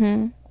anytime.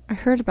 I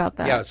heard about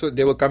that. Yeah, so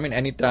they will come in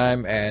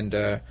anytime, and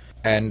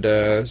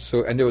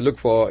they will look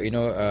for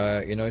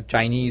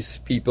Chinese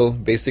people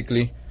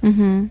basically,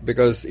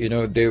 because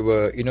they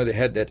were they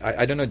had that,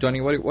 I don't know,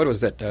 Johnny, what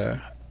was that?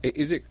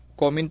 Is it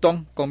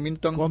Kuomintang?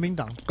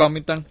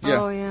 Kuomintang.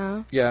 Yeah. Oh,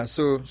 yeah. Yeah,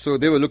 so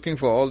they were looking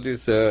for all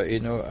these,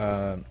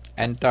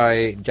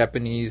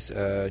 anti-Japanese,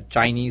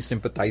 Chinese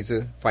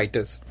sympathizer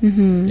fighters.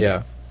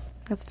 Yeah.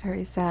 That's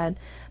very sad.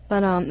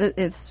 But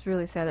it's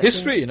really sad. That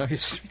History, things-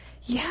 history.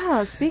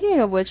 Yeah. Speaking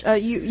of which,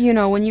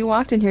 when you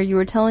walked in here, you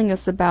were telling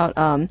us about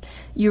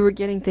you were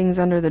getting things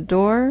under the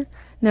door.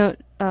 No.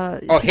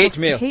 Hate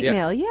mail. Hate Yeah.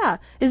 mail. Yeah.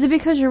 Is it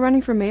because you're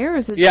running for mayor? Or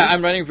is it? Yeah, just-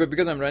 I'm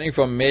running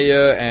for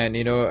mayor, and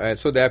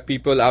so there are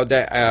people out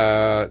there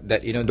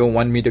that don't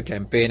want me to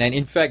campaign. And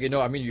in fact,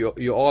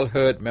 you all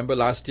heard. Remember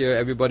last year,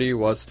 everybody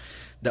was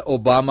the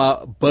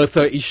Obama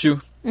birther issue,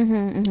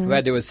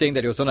 where they were saying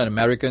that he was not an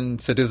American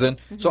citizen.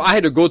 So I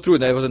had to go through.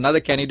 There was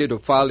another candidate who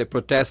filed a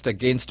protest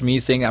against me,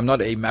 saying I'm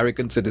not an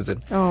American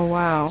citizen. Oh,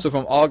 wow. So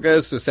from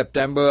August to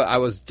September, I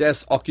was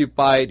just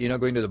occupied,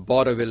 going to the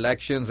Board of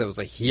Elections. There was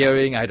a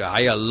hearing. I had to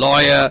hire a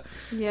lawyer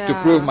to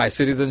Yeah. prove my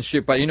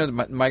citizenship. But,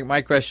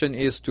 my question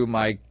is to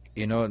my,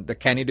 the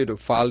candidate who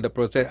filed the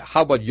protest,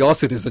 how about your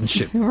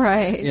citizenship?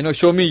 Right.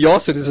 Show me your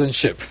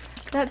citizenship.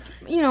 That's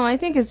I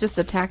think it's just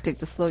a tactic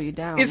to slow you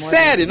down. It's more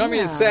sad, than-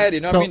 it's sad,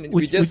 So we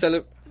would- just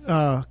would-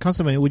 celebrate.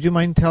 Councilman, would you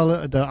mind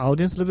tell the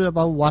audience a little bit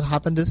about what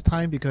happened this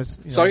time?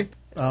 Because Sorry?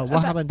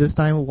 what happened this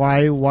time?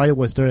 Why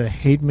was there a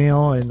hate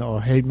mail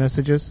or hate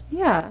messages?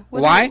 Yeah.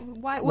 Why?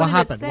 What What did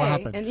happened? It say? What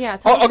happened? And yeah.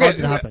 tell us Oh, okay. How did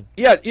it happen?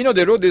 Yeah,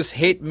 they wrote this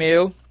hate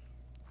mail.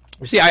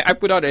 You see, I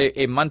put out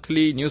a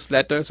monthly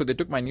newsletter, so they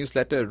took my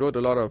newsletter, wrote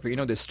a lot of,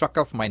 they struck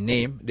off my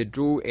name, they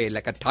drew a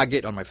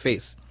target on my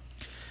face.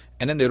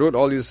 And then they wrote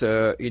all these,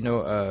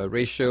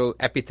 racial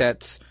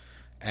epithets.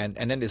 And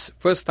then this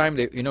first time,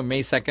 they,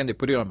 May 2nd, they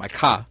put it on my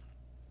car.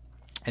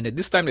 And then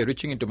this time they're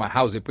reaching into my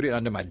house, they put it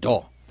under my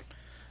door.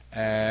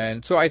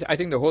 And so I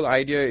think the whole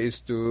idea is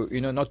to,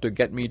 not to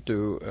get me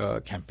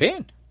to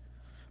campaign.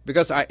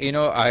 Because I mean,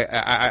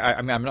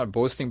 I'm not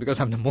boasting because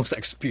I'm the most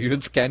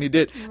experienced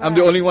candidate. Right. I'm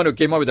the only one who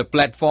came up with a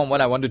platform,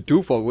 what I want to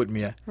do for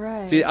Woodmere.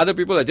 Right. See, other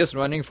people are just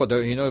running for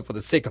the, for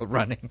the sake of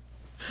running.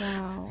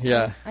 Wow.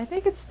 Yeah. I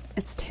think it's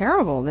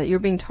terrible that you're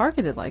being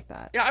targeted like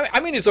that. Yeah, I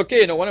mean, it's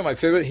okay. One of my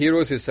favorite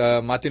heroes is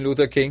Martin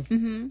Luther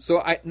King.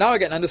 So now I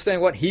can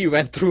understand what he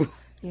went through.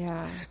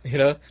 Yeah.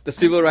 The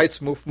civil rights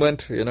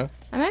movement.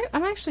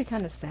 I'm actually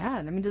kind of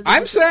sad. I mean,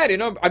 I'm sad.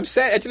 I'm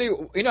sad. Actually,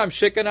 I'm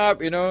shaken up.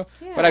 But I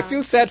Yeah.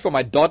 feel sad for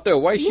my daughter.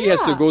 Why she has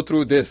to Yeah. go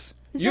through this?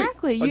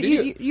 Exactly. Or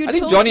You did I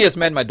think told- Johnny has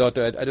met my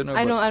daughter. I don't know.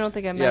 I but- don't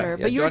think I met Yeah, her,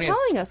 yeah, but you were Johnny has-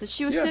 telling us that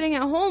she was Yeah. sitting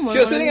at home. She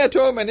was sitting at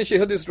home, and then she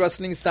heard this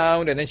rustling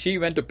sound, and then she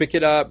went to pick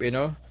it up. I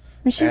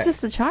mean, she's uh,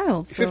 just a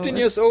child. So 15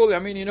 years old. I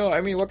mean,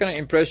 what kind of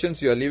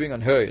impressions you are leaving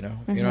on her? You know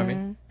what I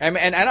mean? And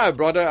I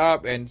brought her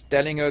up and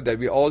telling her that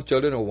we all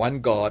children of one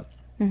God.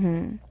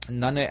 None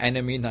an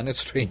enemy, none a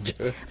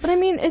stranger. But I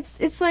mean,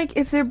 it's like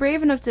if they're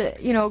brave enough to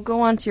go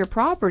onto your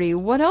property,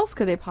 what else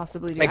could they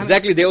possibly do?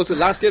 Exactly. They also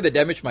last year they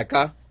damaged my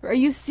car. Are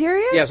you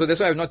serious? Yeah, so that's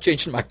why I've not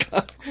changed my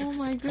car. Oh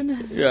my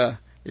goodness. Yeah.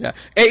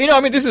 Hey,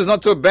 I mean, this is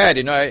not so bad.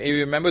 If you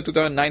remember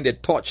 2009, they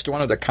torched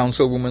one of the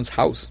councilwoman's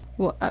house.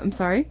 Well, I'm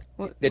sorry.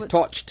 They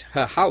torched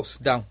her house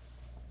down.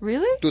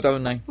 Really?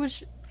 2009.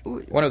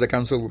 One of the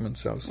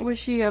councilwoman's house. Was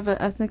she of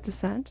ethnic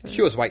descent? or-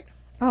 She was white.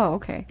 Oh,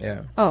 okay.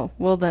 Yeah. Oh,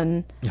 well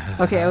then.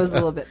 Okay, I was a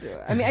little bit.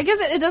 I mean, I guess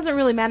it doesn't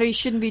really matter. You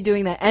shouldn't be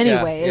doing that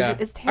anyway. Yeah.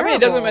 It's terrible. I mean,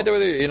 it doesn't matter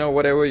whether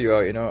whatever you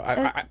are.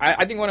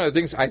 I think one of the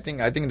things I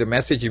think the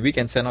message we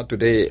can send out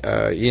today,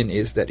 Ian,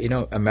 is that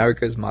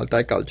America is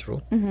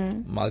multicultural,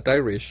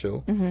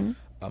 multiracial,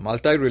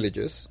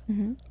 multi-religious,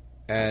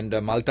 and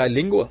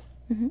multilingual.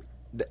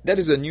 that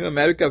is the new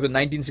America of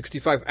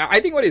 1965. I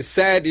think what is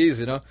sad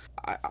is,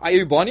 are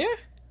you born here?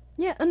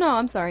 Yeah, no,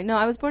 I'm sorry. No,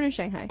 I was born in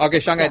Shanghai. Okay,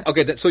 Shanghai. Yeah.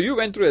 Okay, so you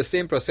went through the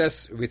same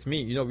process with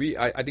me.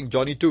 I think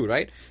Johnny too,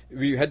 right?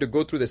 We had to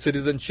go through the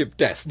citizenship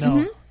test.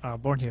 No,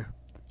 born here.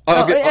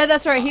 Oh, yeah,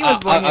 that's right. He was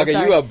born here. Okay,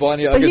 sorry. you were born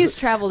here. But Okay, he's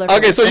traveled everywhere.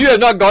 Okay, so you have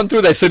not gone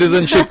through the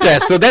citizenship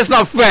test. So that's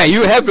not fair.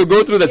 You have to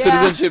go through the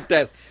citizenship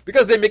test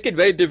because they make it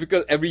very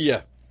difficult every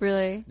year.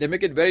 Really? They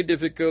make it very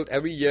difficult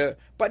every year.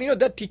 But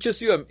that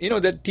teaches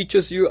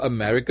you,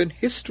 American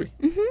history.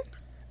 Mm-hmm.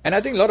 And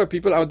I think a lot of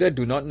people out there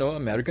do not know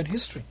American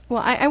history.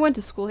 Well, I went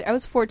to school. I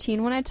was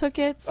 14 when I took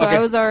it, so Okay. I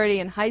was already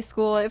in high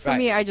school. For Right.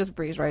 me, I just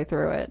breezed right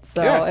through it.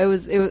 So Yeah. it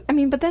was. I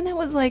mean, but then that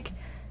was like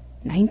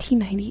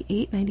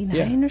 1998,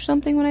 99 or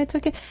something when I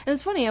took it. And it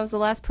was funny. I was the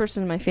last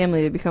person in my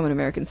family to become an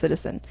American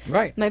citizen.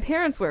 Right. My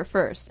parents were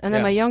first, and then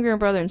Yeah. my younger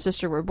brother and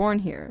sister were born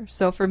here.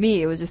 So for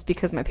me, it was just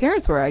because my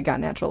parents were, I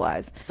got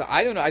naturalized. So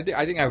I don't know. I think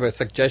I have a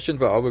suggestion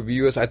for our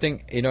viewers. I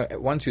think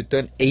once you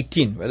turn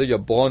 18, whether you're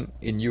born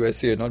in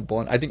USA or not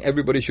born, I think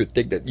everybody should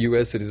take that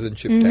US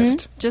citizenship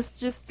test. Just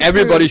to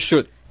Everybody prove,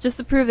 should. just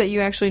to prove that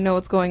you actually know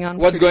what's going on.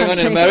 with What's your going on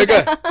in country.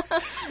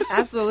 America?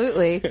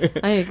 Absolutely,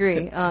 I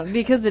agree.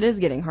 Because it is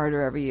getting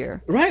harder every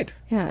year. Right.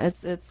 Yeah,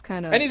 it's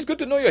kind of. And it's good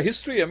to know your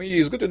history. I mean,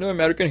 it's good to know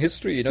American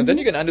history. Then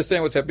you can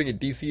understand what's happening in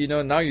DC.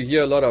 Now you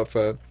hear a lot of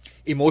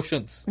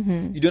emotions.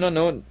 You do not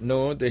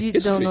know the You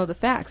history. don't know the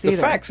facts the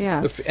either. facts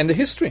Yeah. and the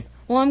history.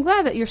 Well, I'm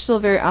glad that you're still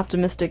very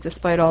optimistic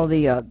despite all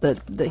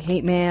the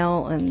hate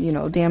mail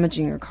and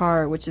damaging your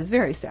car, which is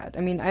very sad.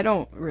 I mean, I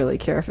don't really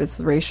care if it's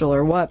racial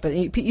or what, but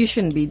you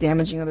shouldn't be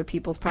damaging other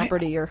people's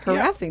property or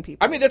harassing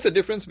people. I mean, that's the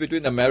difference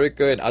between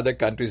America and other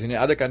countries. In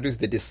other countries,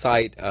 they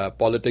decide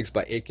politics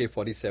by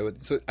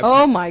AK-47. So,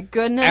 Oh my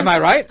goodness! am I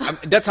right?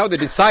 That's how they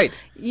decide.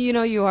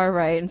 You are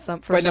right in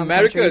some. For But in some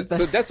America, countries, but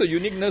so that's the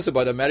uniqueness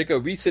about America.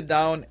 We sit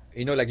down,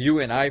 like you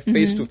and I, Mm-hmm,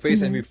 face to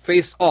face, and we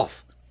face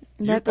off.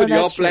 You put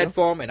your that's true.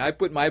 platform and I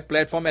put my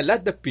platform and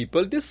let the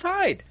people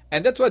decide.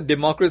 And that's what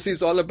democracy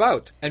is all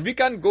about. And we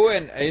can't go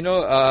and,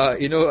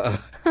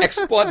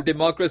 export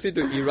democracy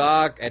to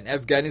Iraq and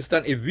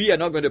Afghanistan if we are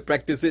not going to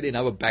practice it in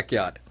our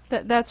backyard.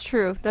 That's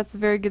true. That's a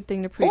very good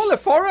thing to preach. Hold a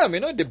forum,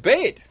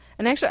 debate.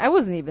 And actually, I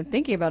wasn't even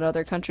thinking about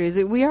other countries.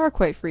 We are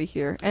quite free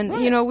here, and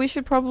Right. we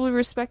should probably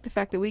respect the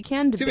fact that we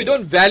can debate. See, we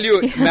don't value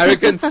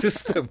American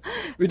system.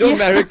 We don't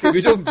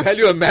we don't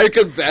value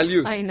American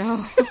values. I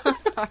know.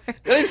 Sorry.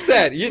 That is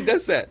sad.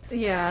 That's sad.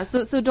 Yeah.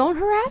 So don't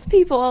harass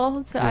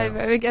people. So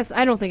I guess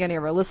I don't think any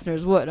of our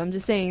listeners would. I'm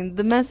just saying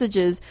the message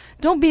is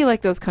don't be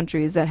like those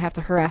countries that have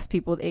to harass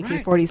people with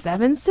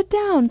AK-47s. Sit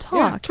down,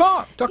 Yeah,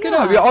 talk. talk it Yeah.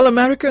 out. We're all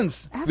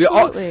Americans.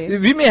 Absolutely.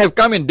 We may have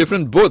come in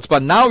different boats,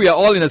 but now we are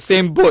all in the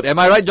same boat. Am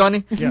I right, Johnny?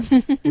 Yes,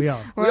 we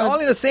are. We're all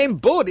in the same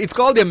boat. It's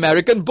called the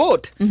American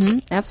boat.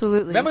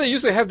 Absolutely. Remember they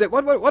used to have that.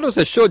 What was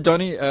the show,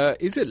 Johnny?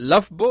 Is it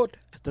Love Boat?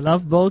 The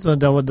love boat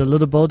and the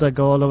little boat that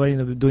go all the way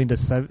during the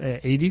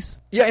 80s.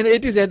 Yeah, in the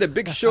 80s they had a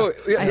big show.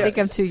 I think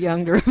I'm too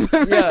young to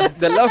remember. Yeah,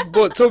 the Love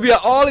Boat. So we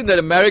are all in the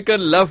American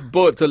Love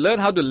Boat. So learn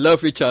how to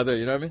love each other.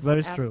 You know what I mean?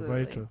 Very true,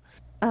 very Absolutely.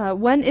 true.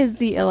 When is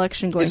the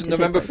election going It's to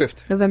November take place?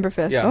 5th. November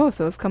 5th. Yeah. Oh,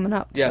 so it's coming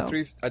up. Yeah,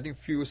 so.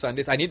 few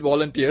Sundays. I need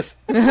volunteers.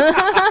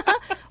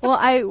 Well,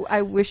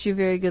 I wish you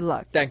very good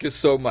luck. Thank you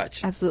so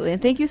much. Absolutely.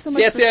 And thank you so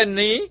much. 谢谢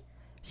你，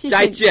谢谢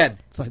再见。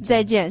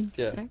再见.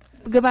 Yeah.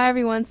 Goodbye,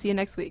 everyone. See you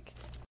next week.